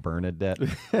Sister Bernadette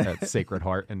at Sacred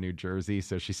Heart in New Jersey.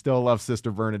 So she still loves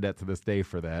Sister Bernadette to this day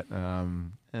for that.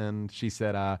 And she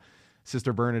said,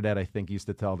 Sister Bernadette, I think, used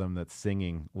to tell them that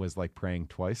singing was like praying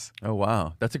twice. Oh,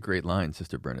 wow. That's a great line,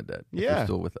 Sister Bernadette. If you're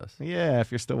still with us. Yeah,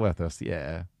 if you're still with us.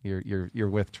 Yeah, you're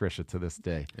with Trisha to this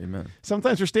day. Amen.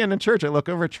 Sometimes we're standing in church, I look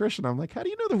over at Trisha, and I'm like, how do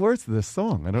you know the words to this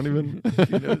song? I don't even...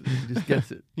 She just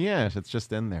gets it. Yeah, it's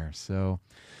just in there. So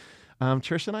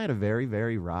Trisha and I had a very,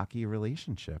 very rocky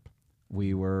relationship.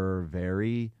 We were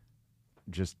very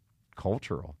just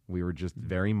cultural. We were just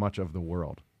very much of the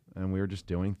world. And we were just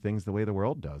doing things the way the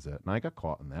world does it. And I got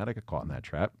caught in that. I got caught in that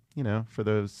trap. For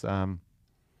those,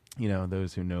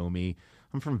 those who know me,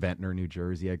 I'm from Ventnor, New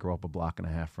Jersey. I grew up a block and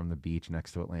a half from the beach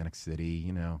next to Atlantic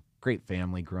City. Great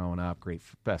family growing up,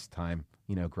 best time,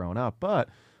 growing up. But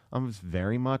I was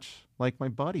very much like my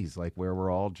buddies, like where we're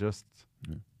all just,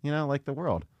 like the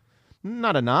world.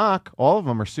 Not a knock. All of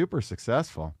them are super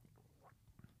successful,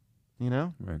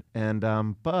 Right.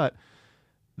 And, but...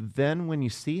 Then when you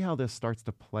see how this starts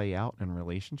to play out in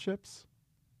relationships,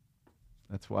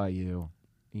 that's why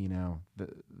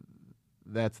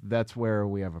that's where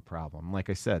we have a problem. Like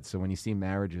I said, so when you see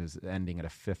marriages ending at a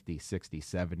 50, 60,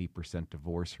 70%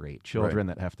 divorce rate, children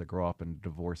that have to grow up in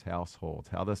divorce households,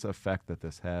 how this effect that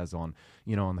this has on,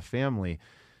 on the family,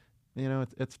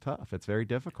 it's tough. It's very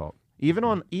difficult.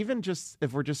 Even just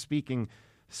if we're just speaking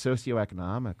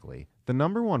socioeconomically, the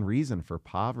number one reason for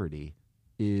poverty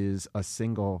is a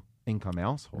single income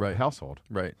household.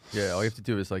 Right. Yeah. All you have to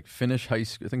do is finish high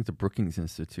school. I think it's the Brookings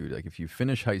Institute. If you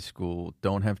finish high school,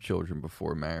 don't have children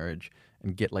before marriage,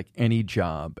 and get any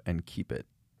job and keep it.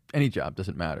 Any job,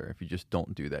 doesn't matter. If you just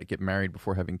don't do that, get married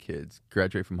before having kids,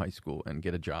 graduate from high school, and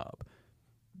get a job.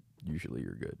 Usually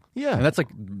you're good. Yeah.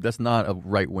 And that's not a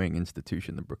right-wing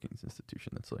institution, the Brookings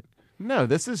Institution. That's No,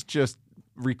 this is just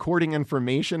recording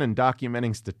information and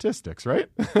documenting statistics, right?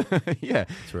 Yeah.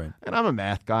 That's right. And I'm a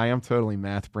math guy. I'm totally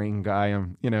math brain guy.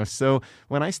 So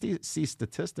when I see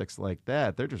statistics like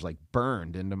that, they're just like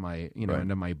burned into my,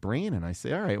 into my brain. And I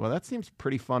say, all right, well, that seems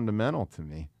pretty fundamental to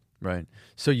me. Right.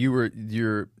 So you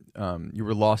were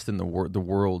lost in the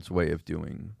world's way of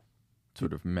doing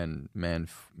sort of man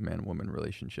woman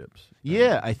relationships.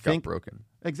 Yeah, I think broken.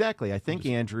 Exactly. I think,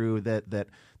 Andrew, that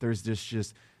there's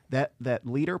just that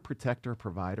leader, protector,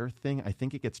 provider thing. I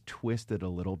think it gets twisted a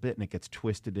little bit, and it gets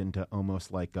twisted into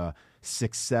almost like a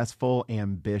successful,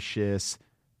 ambitious,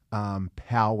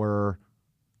 power,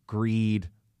 greed,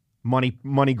 money,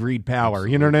 greed, power.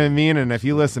 Absolutely. You know what I mean? And if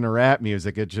you listen to rap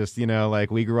music, it just,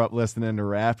 like we grew up listening to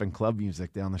rap and club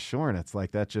music down the shore, and it's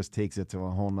like that just takes it to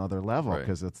a whole nother level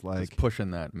because it's like it's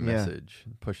pushing that message,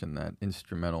 pushing that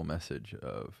instrumental message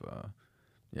of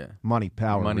money,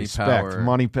 power, respect. Power.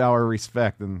 Money, power,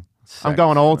 respect. And Sex, I'm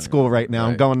going old school right now.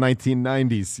 Right. I'm going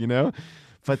 1990s,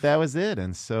 But that was it.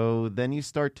 And so then you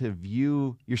start to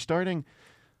view, you're starting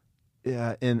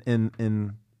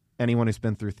in anyone who's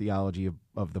been through theology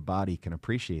of the body can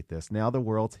appreciate this. Now the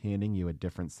world's handing you a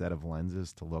different set of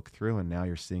lenses to look through, and now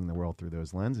you're seeing the world through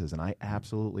those lenses. And I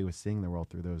absolutely was seeing the world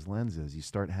through those lenses. You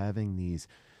start having these.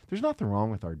 There's nothing wrong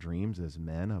with our dreams as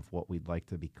men of what we'd like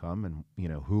to become and,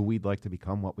 who we'd like to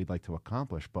become, what we'd like to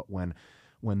accomplish. But when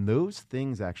those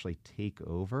things actually take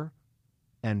over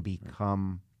and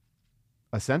become,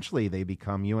 essentially they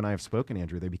become, you and I have spoken,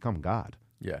 Andrew, they become God.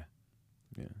 Yeah.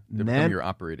 Yeah. They become your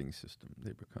operating system.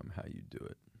 They become how you do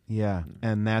it. Yeah.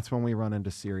 And that's when we run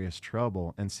into serious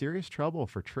trouble. And serious trouble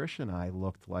for Trish and I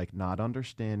looked like not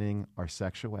understanding our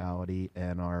sexuality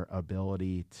and our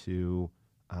ability to,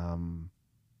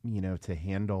 to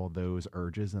handle those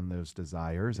urges and those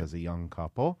desires as a young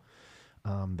couple,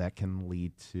 that can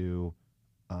lead to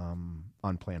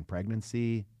unplanned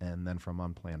pregnancy. And then from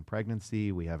unplanned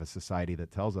pregnancy, we have a society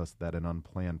that tells us that an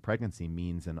unplanned pregnancy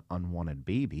means an unwanted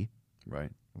baby.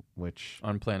 Right. Which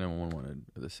unplanned and unwanted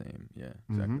are the same. Yeah,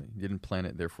 exactly. Mm-hmm. You didn't plan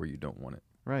it, therefore you don't want it.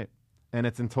 Right. And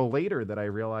it's until later that I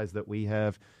realized that we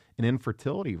have an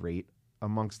infertility rate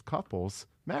amongst couples,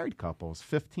 married couples,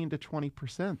 15 to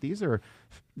 20%.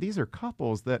 These are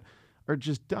couples that are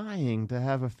just dying to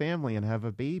have a family and have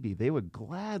a baby. They would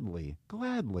gladly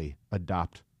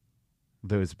adopt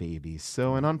those babies.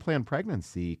 So an unplanned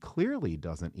pregnancy clearly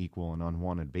doesn't equal an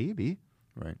unwanted baby.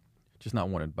 Right. Just not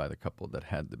wanted by the couple that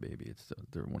had the baby. It's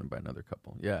they're wanted by another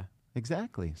couple. Yeah.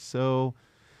 Exactly. So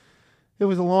it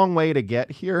was a long way to get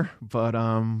here, but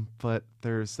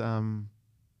there's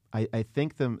I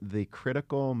think the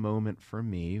critical moment for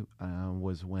me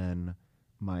was when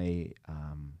I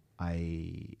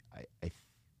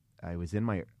was in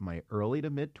my early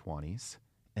to mid 20s,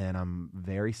 and I'm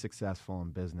very successful in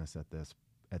business at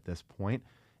this point,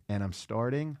 and I'm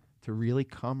starting to really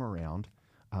come around.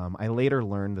 I later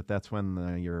learned that that's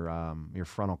when your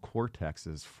frontal cortex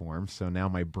is formed. So now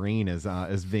my brain is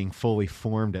being fully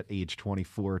formed at age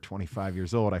 24, 25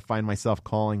 years old. I find myself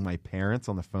calling my parents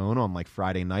on the phone on like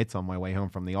Friday nights on my way home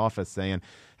from the office saying,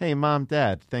 "Hey, Mom,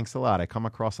 Dad, thanks a lot. I come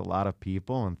across a lot of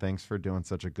people, and thanks for doing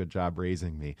such a good job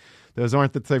raising me." Those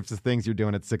aren't the types of things you're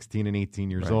doing at 16 and 18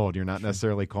 years old. You're not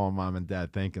necessarily calling Mom and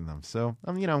Dad thanking them. So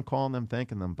I'm calling them,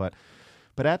 thanking them, But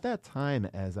at that time,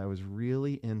 as I was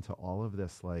really into all of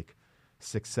this, like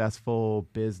successful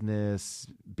business,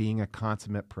 being a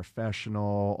consummate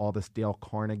professional, all this Dale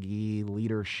Carnegie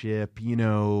leadership,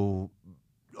 all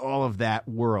of that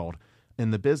world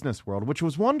in the business world, which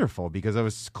was wonderful because I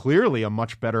was clearly a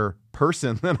much better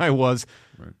person than I was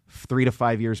 3 to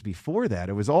 5 years before that.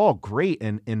 It was all great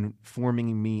in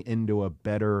forming me into a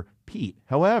better Pete.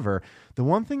 However, the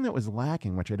one thing that was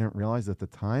lacking, which I didn't realize at the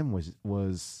time,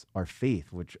 was our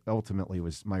faith, which ultimately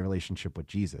was my relationship with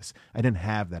Jesus. I didn't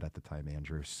have that at the time,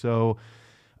 Andrew. So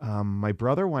my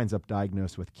brother winds up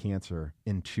diagnosed with cancer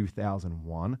in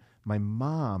 2001. My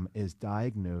mom is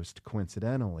diagnosed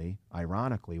coincidentally,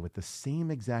 ironically, with the same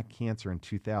exact cancer in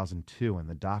 2002, and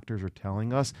the doctors are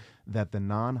telling us that the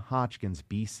non-Hodgkin's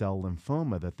B-cell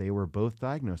lymphoma that they were both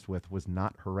diagnosed with was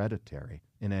not hereditary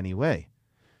in any way.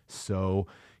 So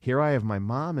here I have my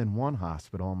mom in one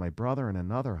hospital and my brother in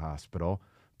another hospital.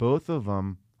 Both of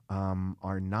them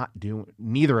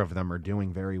neither of them are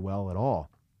doing very well at all.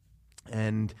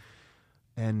 And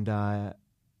I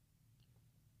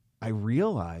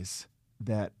realize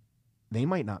that they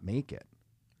might not make it.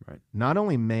 Right. Not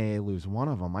only may I lose one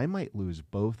of them, I might lose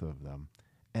both of them.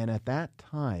 And at that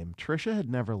time, Tricia had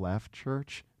never left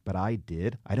church, But I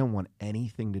did. I don't want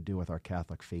anything to do with our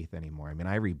Catholic faith anymore. I mean,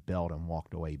 I rebelled and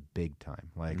walked away big time.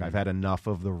 Like, I've had enough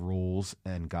of the rules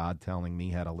and God telling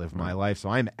me how to live my life. So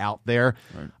I'm out there.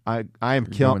 Right. I am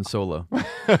Going solo.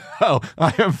 Oh,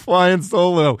 I am flying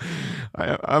solo.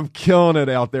 I'm killing it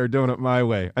out there, doing it my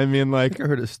way. I mean, I like, think I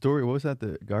heard a story. What was that?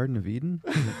 The Garden of Eden?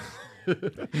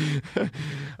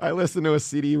 I listened to a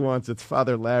CD once. It's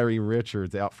Father Larry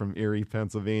Richards out from Erie,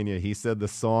 Pennsylvania. He said the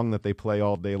song that they play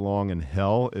all day long in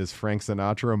hell is Frank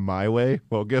Sinatra, My Way.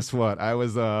 Well, guess what? I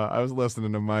was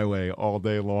listening to My Way all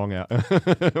day long out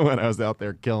when I was out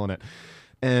there killing it.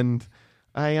 And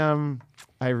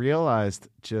I realized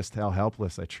just how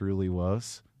helpless I truly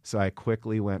was. So I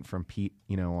quickly went from Pete,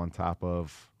 on top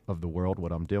of the world,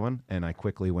 what I'm doing, and I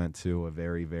quickly went to a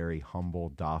very, very humble,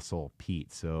 docile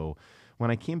Pete. So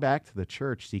when I came back to the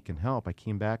church seeking help, I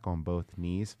came back on both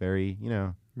knees, very,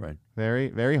 Right. very,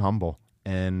 very humble.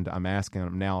 And I'm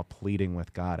now pleading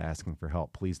with God, asking for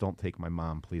help. Please don't take my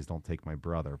mom. Please don't take my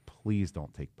brother. Please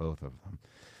don't take both of them.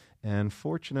 And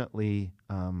fortunately,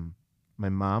 my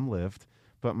mom lived,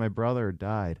 but my brother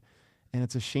died. And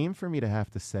it's a shame for me to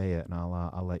have to say it, and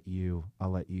I'll let you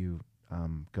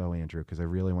go, Andrew, because I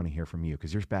really want to hear from you,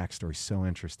 because your backstory is so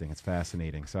interesting. It's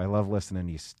fascinating. So I love listening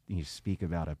to you speak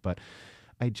about it. But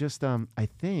I just I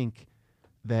think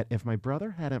that if my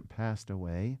brother hadn't passed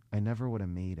away, I never would have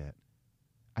made it.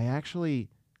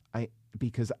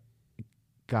 Because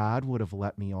God would have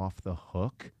let me off the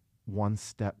hook one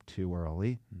step too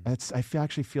early. I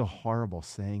actually feel horrible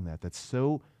saying that. That's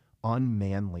so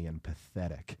unmanly and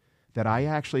pathetic that I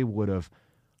actually would have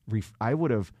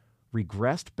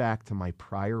regressed back to my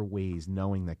prior ways,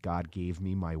 knowing that God gave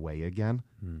me my way again,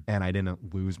 and I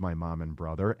didn't lose my mom and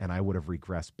brother, and I would have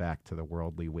regressed back to the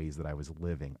worldly ways that I was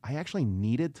living. I actually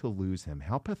needed to lose him.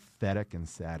 How pathetic and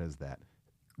sad is that?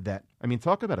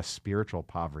 Talk about a spiritual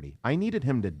poverty. I needed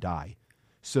him to die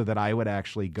so that I would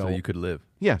actually go. So you could live.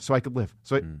 Yeah, so I could live.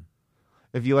 So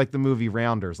if you like the movie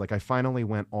Rounders, like, I finally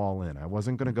went all in. I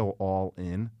wasn't going to go all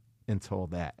in until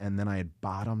that. And then I had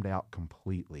bottomed out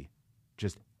completely.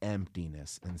 Just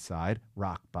emptiness inside,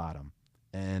 rock bottom.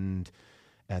 And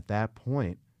at that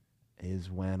point is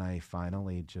when I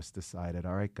finally just decided,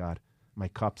 all right, God, my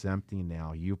cup's empty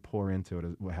now. You pour into it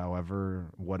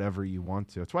whatever you want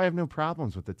to. That's why I have no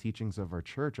problems with the teachings of our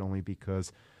church, only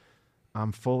because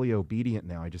I'm fully obedient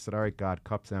now. I just said, all right, God,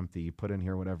 cup's empty. You put in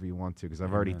here whatever you want to, because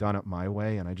I've already done it my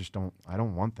way, and I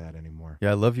don't want that anymore. Yeah,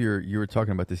 I love you were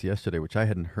talking about this yesterday, which I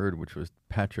hadn't heard, which was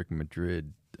Patrick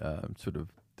Madrid, sort of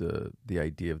the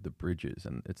idea of the bridges,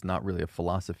 and it's not really a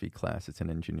philosophy class; it's an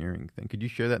engineering thing. Could you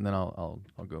share that, and then I'll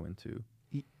go into.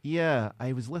 Yeah,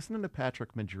 I was listening to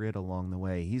Patrick Madrid along the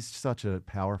way. He's such a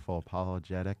powerful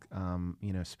apologetic,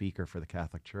 speaker for the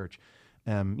Catholic Church.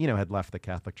 Had left the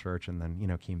Catholic Church and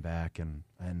then, came back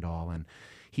and all. And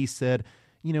he said,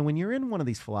 when you're in one of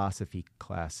these philosophy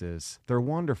classes, they're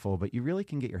wonderful, but you really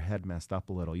can get your head messed up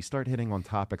a little. You start hitting on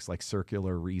topics like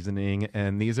circular reasoning,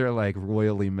 and these are like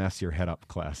royally mess your head up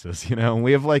classes, And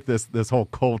we have like this whole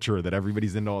culture that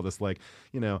everybody's into all this, like,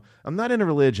 I'm not into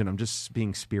religion, I'm just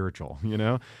being spiritual,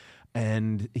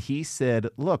 And he said,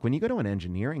 look, when you go to an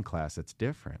engineering class, it's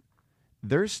different.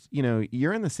 There's,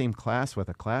 you're in the same class with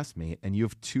a classmate and you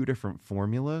have two different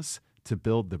formulas to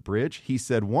build the bridge. He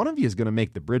said, one of you is going to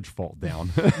make the bridge fall down.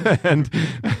 and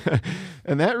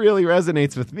that really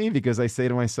resonates with me, because I say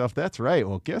to myself, that's right.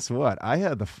 Well, guess what? I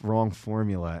had the wrong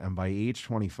formula. And by age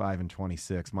 25 and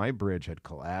 26, my bridge had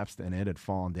collapsed and it had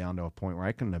fallen down to a point where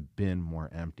I couldn't have been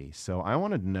more empty. So I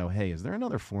wanted to know, hey, is there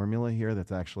another formula here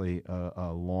that's actually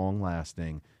a long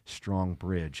lasting, strong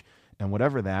bridge? And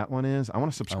whatever that one is, I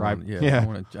want to subscribe. I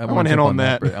want to hit on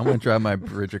that. I want to drive my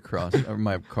bridge across, or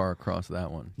my car across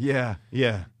that one. Yeah.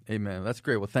 Amen. That's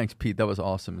great. Well, thanks, Pete. That was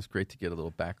awesome. It's great to get a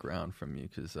little background from you,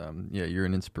 because, you're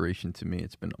an inspiration to me.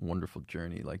 It's been a wonderful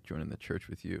journey, like joining the church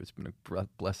with you. It's been a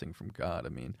blessing from God. I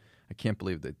mean, I can't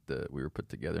believe that we were put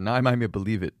together. Now, I might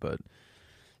believe it, but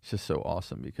it's just so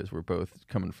awesome, because we're both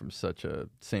coming from such a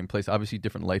same place. Obviously,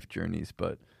 different life journeys,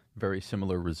 but very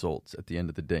similar results at the end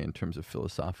of the day in terms of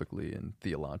philosophically and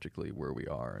theologically where we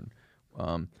are.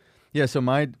 And so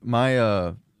my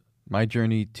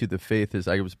journey to the faith is,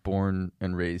 I was born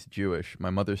and raised Jewish. My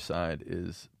mother's side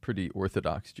is pretty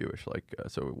Orthodox Jewish.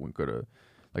 So when we go to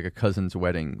like a cousin's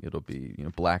wedding, it'll be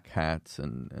black hats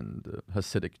and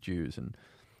Hasidic Jews, and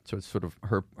so it's sort of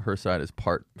her side is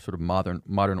part sort of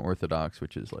modern Orthodox,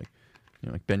 which is like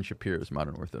like Ben Shapiro's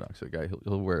modern Orthodox. The guy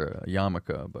he'll wear a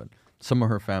yarmulke, but some of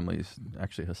her family's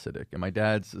actually Hasidic, and my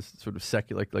dad's is sort of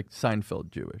secular, like Seinfeld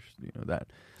Jewish, that.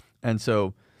 And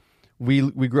so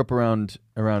we grew up around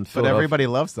But Philadelphia. everybody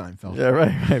loves Seinfeld. Yeah,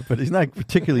 right. But he's not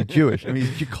particularly Jewish. I mean,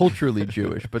 he's culturally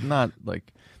Jewish, but not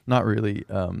really.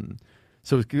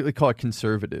 So they call it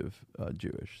conservative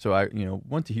Jewish. So I,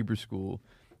 went to Hebrew school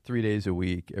 3 days a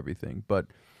week, everything. But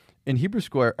in Hebrew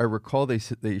school, I recall they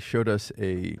showed us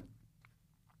a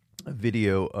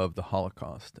video of the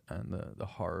Holocaust and the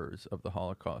horrors of the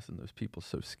Holocaust and those people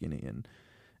so skinny.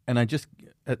 And I just,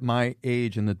 at my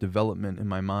age and the development in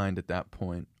my mind at that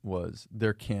point was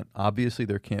there can't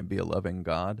be a loving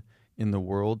God in the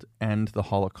world and the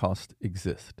Holocaust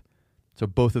exist. So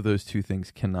both of those two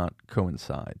things cannot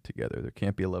coincide together. There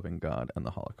can't be a loving God and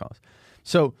the Holocaust.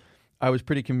 So I was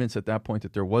pretty convinced at that point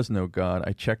that there was no God.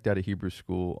 I checked out of Hebrew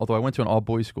school, although I went to an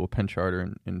all-boys school, Penn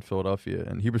Charter in Philadelphia,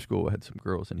 and Hebrew school had some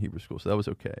girls in Hebrew school, so that was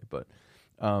okay. But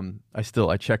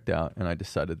I checked out, and I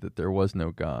decided that there was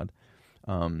no God.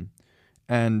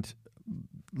 And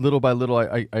little by little,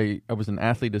 I was an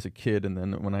athlete as a kid, and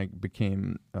then when I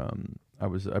became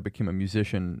I became a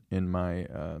musician in my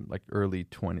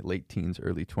late teens,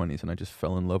 early 20s, and I just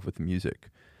fell in love with music.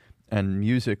 And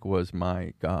music was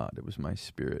my God. It was my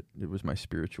spirit. It was my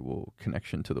spiritual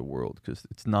connection to the world because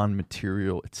it's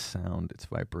non-material, it's sound, it's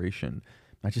vibration.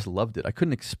 I just loved it. I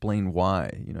couldn't explain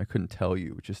why. I couldn't tell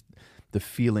you. Just the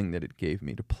feeling that it gave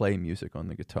me to play music on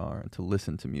the guitar and to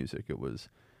listen to music. It was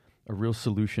a real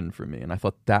solution for me, and I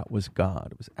thought that was God.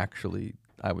 It was actually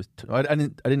I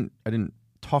didn't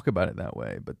talk about it that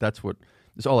way, but that's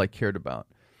all I cared about.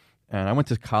 And I went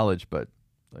to college, but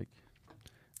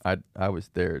I was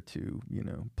there to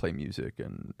play music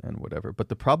and whatever. But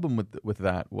the problem with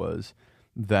that was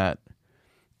that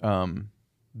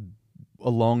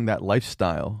along that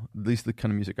lifestyle, at least the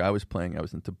kind of music I was playing, I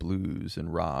was into blues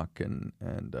and rock and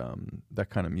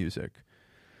that kind of music.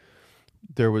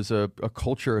 There was a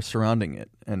culture surrounding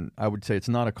it, and I would say it's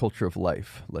not a culture of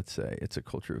life, let's say. It's a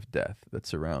culture of death that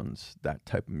surrounds that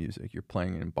type of music. You're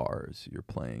playing in bars, you're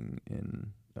playing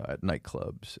at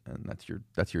nightclubs, and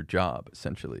that's your job,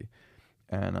 essentially.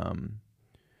 And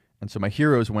so my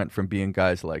heroes went from being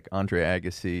guys like Andre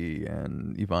Agassi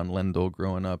and Yvonne Lendl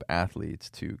growing up,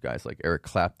 athletes, to guys like Eric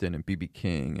Clapton and B.B.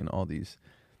 King and all these,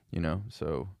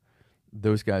 so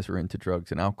those guys were into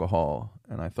drugs and alcohol,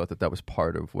 and I thought that was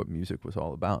part of what music was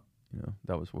all about.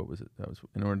 That was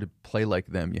in order to play like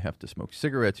them, you have to smoke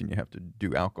cigarettes and you have to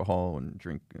do alcohol and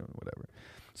drink, whatever.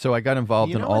 So I got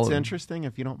involved in all of what's them. interesting,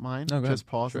 if you don't mind, just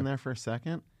pausing there for a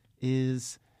second,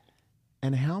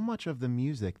 and how much of the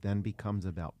music then becomes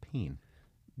about pain?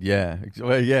 Yeah,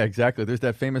 exactly. There's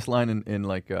that famous line in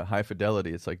High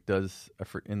Fidelity. It's like,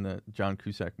 in the John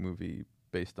Cusack movie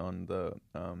based on the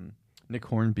Nick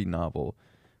Hornby novel,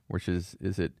 which is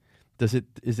it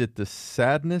the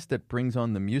sadness that brings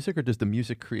on the music, or does the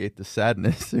music create the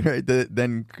sadness? Right?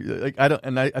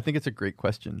 I think it's a great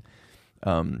question.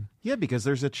 Yeah, because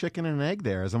there's a chicken and an egg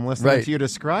there. As I'm listening to you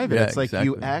describe it, it's like exactly.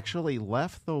 You actually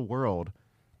left the world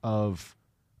of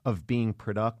being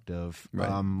productive,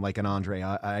 like an Andre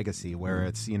Agassi, where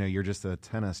it's you're just a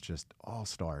tennis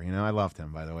all-star. I loved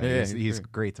him, by the way. He's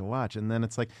great to watch. And then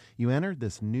it's like you entered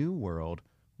this new world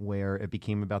where it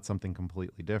became about something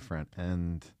completely different.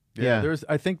 And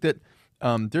I think that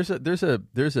there's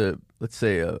a let's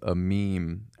say a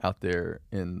meme out there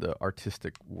in the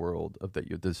artistic world of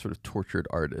the sort of tortured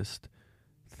artist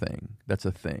thing. That's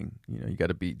a thing. You got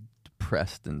to be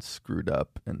depressed and screwed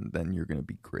up, and then you're going to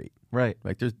be great. Right.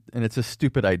 And it's a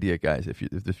stupid idea, guys.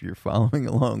 If you're following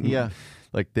along,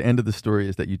 like the end of the story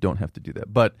is that you don't have to do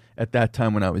that. But at that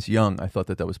time when I was young, I thought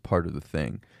that was part of the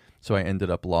thing. So I ended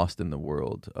up lost in the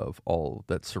world of all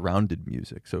that surrounded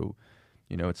music. So,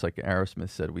 it's like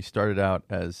Aerosmith said, we started out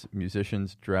as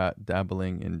musicians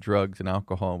dabbling in drugs and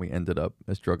alcohol. We ended up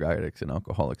as drug addicts and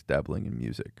alcoholics dabbling in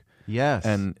music. Yes.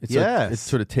 And it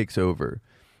sort of takes over.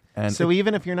 And so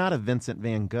even if you're not a Vincent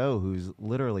van Gogh who's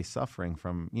literally suffering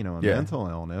from, a mental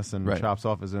illness and chops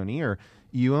off his own ear,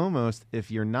 you almost,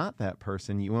 if you're not that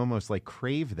person, you almost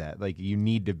crave that. Like you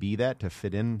need to be that to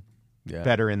fit in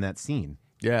better in that scene.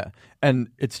 Yeah, and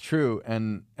it's true,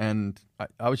 and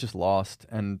I was just lost.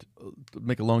 And to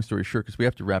make a long story short, because we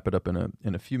have to wrap it up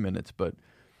in a few minutes, but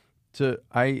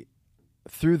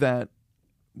through that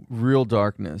real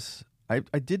darkness, I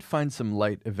did find some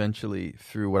light eventually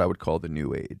through what I would call the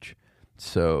New Age.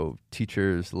 So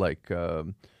teachers like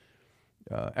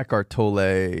Eckhart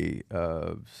Tolle,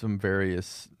 some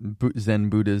various Zen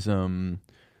Buddhism,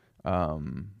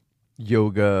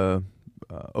 yoga,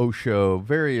 Osho,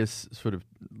 various sort of,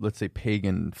 let's say,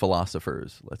 pagan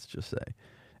philosophers, let's just say.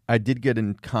 I did get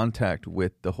in contact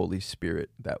with the Holy Spirit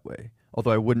that way,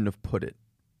 although I wouldn't have put it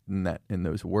in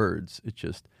those words. It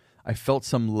just, I felt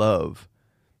some love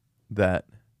that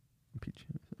Pete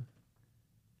James.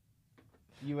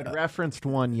 You had referenced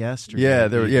one yesterday.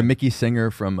 Yeah, Mickey Singer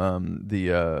from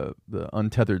the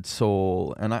Untethered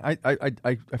Soul, and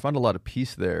I found a lot of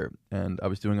peace there. And I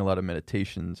was doing a lot of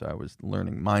meditations. I was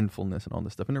learning mindfulness and all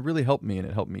this stuff, and it really helped me. And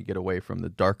it helped me get away from the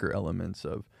darker elements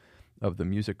of the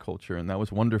music culture, and that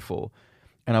was wonderful.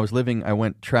 And I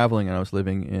went traveling, and I was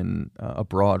living in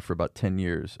abroad for about 10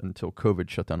 years until COVID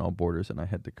shut down all borders, and I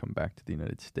had to come back to the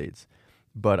United States.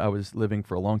 But I was living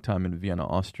for a long time in Vienna,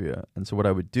 Austria. And so what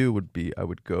I would do would be I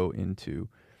would go into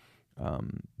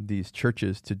these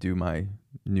churches to do my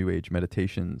New Age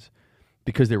meditations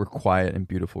because they were quiet and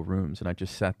beautiful rooms. And I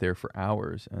just sat there for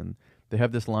hours. And they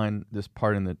have this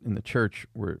part in the church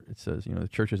where it says, the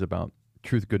church is about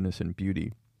truth, goodness, and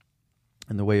beauty.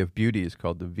 And the way of beauty is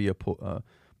called the via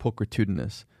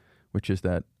pulchritudinis, which is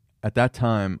that at that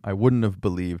time, I wouldn't have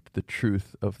believed the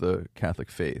truth of the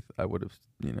Catholic faith. I would have,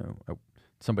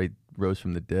 somebody rose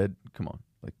from the dead. Come on.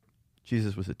 Like,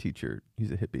 Jesus was a teacher.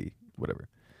 He's a hippie, whatever.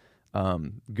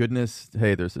 Goodness,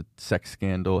 hey, there's a sex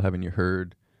scandal. Haven't you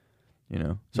heard?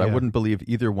 So Yeah. I wouldn't believe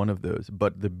either one of those.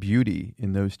 But the beauty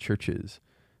in those churches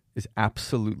is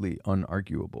absolutely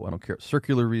unarguable. I don't care.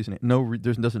 Circular reasoning. There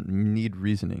doesn't need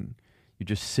reasoning. You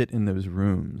just sit in those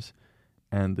rooms,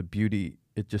 and the beauty,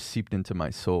 it just seeped into my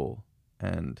soul.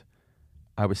 And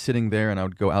I was sitting there, and I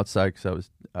would go outside because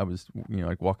I was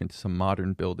I'd walk into some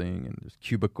modern building, and there's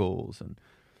cubicles,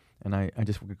 and I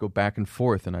just would go back and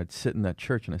forth, and I'd sit in that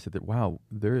church, and I said that, wow,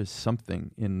 there is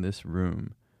something in this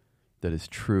room that is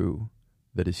true,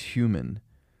 that is human,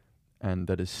 and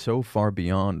that is so far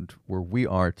beyond where we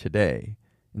are today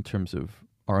in terms of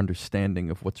our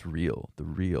understanding of what's real, the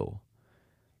real,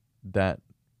 that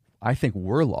I think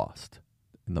we're lost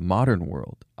in the modern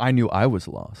world. I knew I was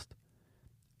lost.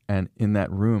 And in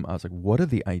that room, I was like, what are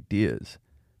the ideas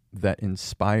that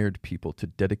inspired people to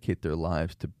dedicate their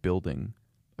lives to building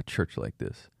a church like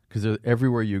this? Because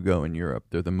everywhere you go in Europe,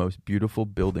 they're the most beautiful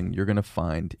building you're going to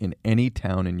find in any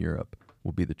town in Europe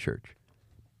will be the church,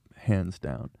 hands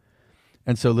down.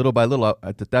 And so little by little,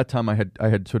 at that time, I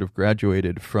had sort of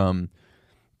graduated from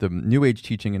the New Age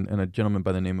teaching, and a gentleman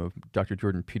by the name of Dr.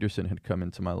 Jordan Peterson had come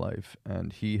into my life,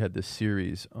 and he had this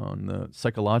series on the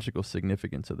psychological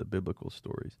significance of the biblical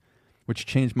stories, which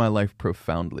changed my life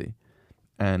profoundly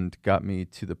and got me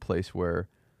to the place where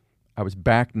I was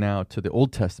back now to the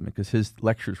Old Testament, because his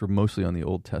lectures were mostly on the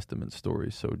Old Testament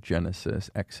stories, so Genesis,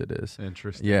 Exodus.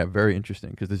 Interesting. Yeah, very interesting,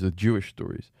 because these are Jewish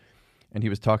stories. And he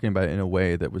was talking about it in a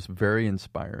way that was very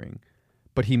inspiring.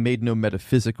 But he made no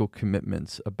metaphysical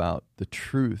commitments about the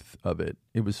truth of it.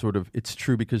 It was sort of, it's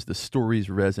true because the stories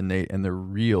resonate and they're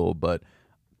real, but,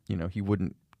 he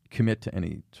wouldn't commit to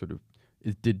any sort of,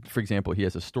 for example, he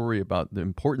has a story about the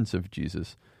importance of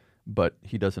Jesus, but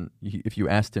he doesn't, if you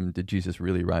asked him, did Jesus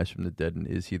really rise from the dead, and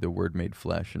is he the Word made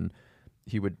flesh? And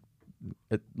he would,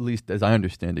 at least as I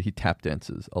understand it, he tap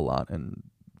dances a lot, and,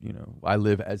 I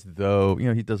live as though,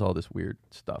 he does all this weird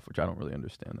stuff, which I don't really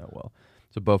understand that well.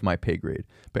 It's above my pay grade.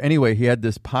 But anyway, he had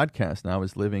this podcast, and I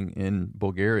was living in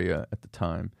Bulgaria at the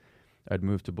time. I'd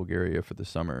moved to Bulgaria for the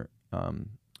summer.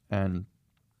 And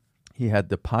he had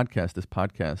this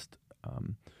podcast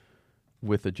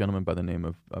with a gentleman by the name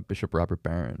of Bishop Robert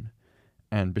Barron.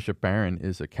 And Bishop Barron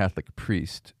is a Catholic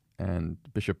priest. And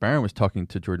Bishop Barron was talking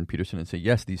to Jordan Peterson and said,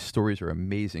 yes, these stories are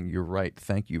amazing. You're right.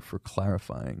 Thank you for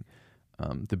clarifying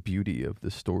the beauty of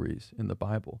the stories in the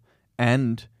Bible.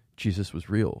 And Jesus was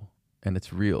real. And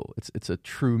it's real. It's a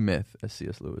true myth, as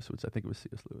C.S. Lewis would say. I think it was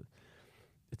C.S. Lewis.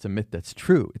 It's a myth that's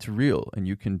true. It's real, and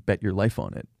you can bet your life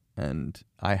on it. And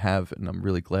I have, and I'm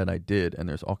really glad I did. And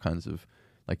there's all kinds of,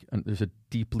 there's a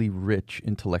deeply rich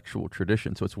intellectual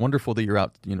tradition. So it's wonderful that you're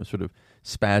out, sort of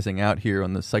spazzing out here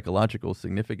on the psychological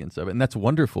significance of it. And that's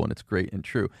wonderful, and it's great and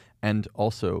true. And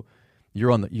also,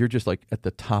 you're just like at the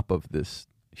top of this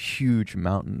huge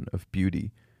mountain of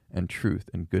beauty and truth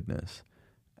and goodness.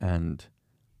 And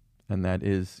that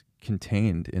is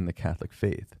contained in the Catholic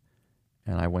faith.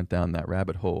 And I went down that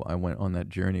rabbit hole. I went on that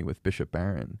journey with Bishop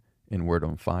Barron in Word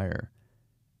on Fire.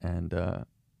 And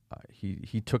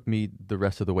he took me the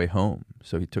rest of the way home.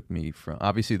 So he took me from,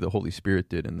 obviously the Holy Spirit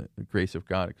did, and the grace of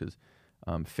God, because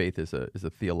faith is a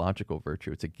theological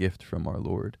virtue. It's a gift from our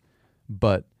Lord.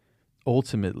 But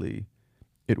ultimately,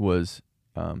 it was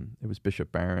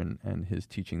Bishop Barron and his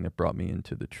teaching that brought me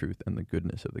into the truth and the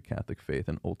goodness of the Catholic faith,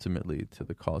 and ultimately to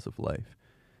the cause of life.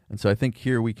 And so I think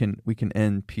here we can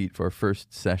end, Pete, for our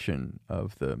first session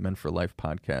of the Men for Life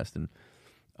podcast. And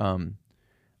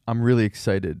I'm really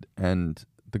excited. And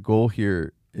the goal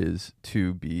here is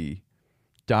to be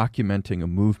documenting a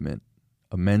movement,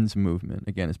 a men's movement.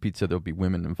 Again, as Pete said, there'll be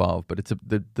women involved, but it's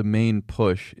the main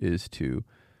push is to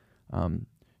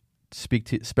speak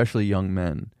to especially young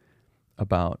men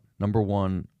about, number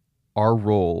one, our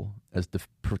role as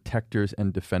protectors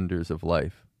and defenders of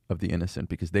life, of the innocent,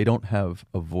 because they don't have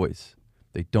a voice.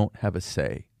 They don't have a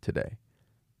say today.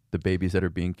 The babies that are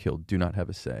being killed do not have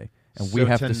a say. And so we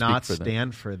have to to speak not for them.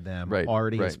 stand for them Right,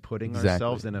 already right. is putting Exactly.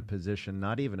 ourselves in a position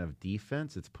not even of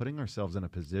defense, it's putting ourselves in a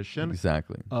position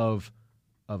Exactly. of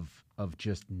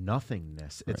just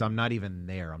nothingness. It's Right. I'm not even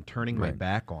there. I'm turning my Right.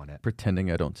 back on it.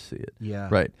 Pretending I don't see it. Yeah.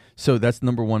 Right. So that's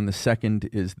number one. The second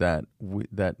is that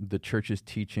that the church's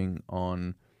teaching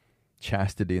on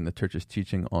chastity and the church's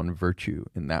teaching on virtue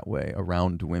in that way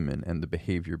around women and the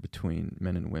behavior between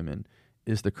men and women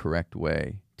is the correct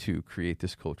way to create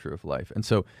this culture of life. And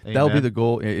so that'll be Amen. the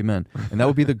goal. Amen. And that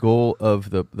will be the goal of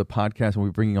the podcast. We'll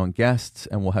be bringing on guests,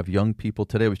 and we'll have young people.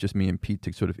 Today it was just me and Pete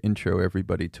to sort of intro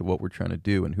everybody to what we're trying to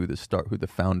do and who the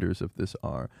founders of this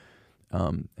are.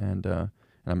 And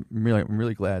I'm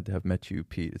really glad to have met you,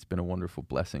 Pete. It's been a wonderful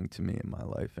blessing to me in my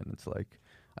life, and it's like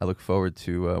I look forward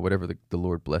to whatever the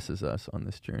Lord blesses us on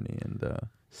this journey. And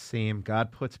Same.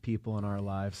 God puts people in our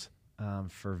lives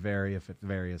for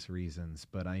various reasons,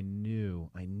 but I knew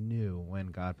when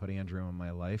God put Andrew in my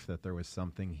life that there was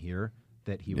something here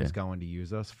that He was going to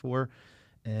use us for.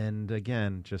 And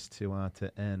again, just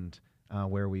to end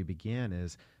where we began,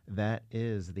 is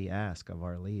the ask of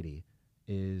Our Lady.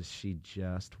 Is she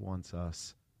just wants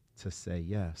us to say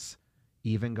yes,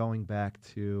 even going back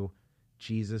to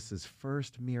Jesus's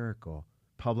first miracle,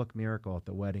 public miracle at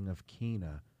the wedding of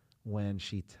Cana, when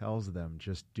she tells them,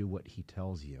 just do what He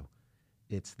tells you.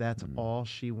 That's all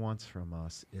she wants from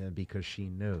us, because she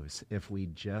knows if we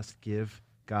just give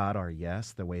God our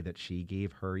yes the way that she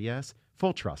gave her yes,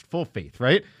 full trust, full faith,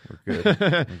 right? we're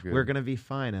good. We're going to be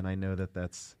fine. And I know that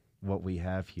that's what we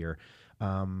have here.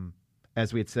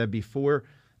 As we had said before,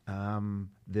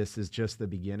 this is just the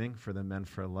beginning for the Men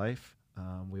for Life.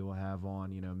 We will have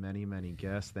on, many, many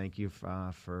guests. Thank you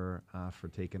for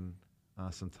taking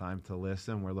some time to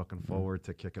listen. We're looking forward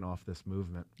to kicking off this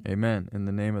movement. Amen. In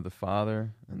the name of the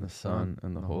Father, and the Son,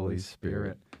 and the Holy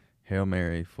Spirit. Hail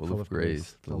Mary, full of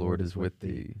grace, the Lord is with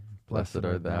thee. Blessed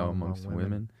art thou amongst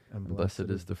women, and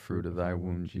blessed is the fruit of thy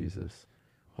womb, Jesus.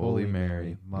 Holy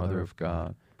Mary, Mother of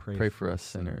God, pray for us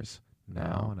sinners,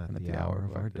 now and at the hour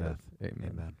of our death.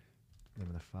 Amen. Amen. In the name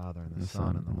of the Father, and And the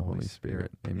Son, and the Holy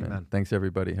Spirit. Amen. Thanks,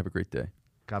 everybody. Have a great day.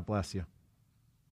 God bless you.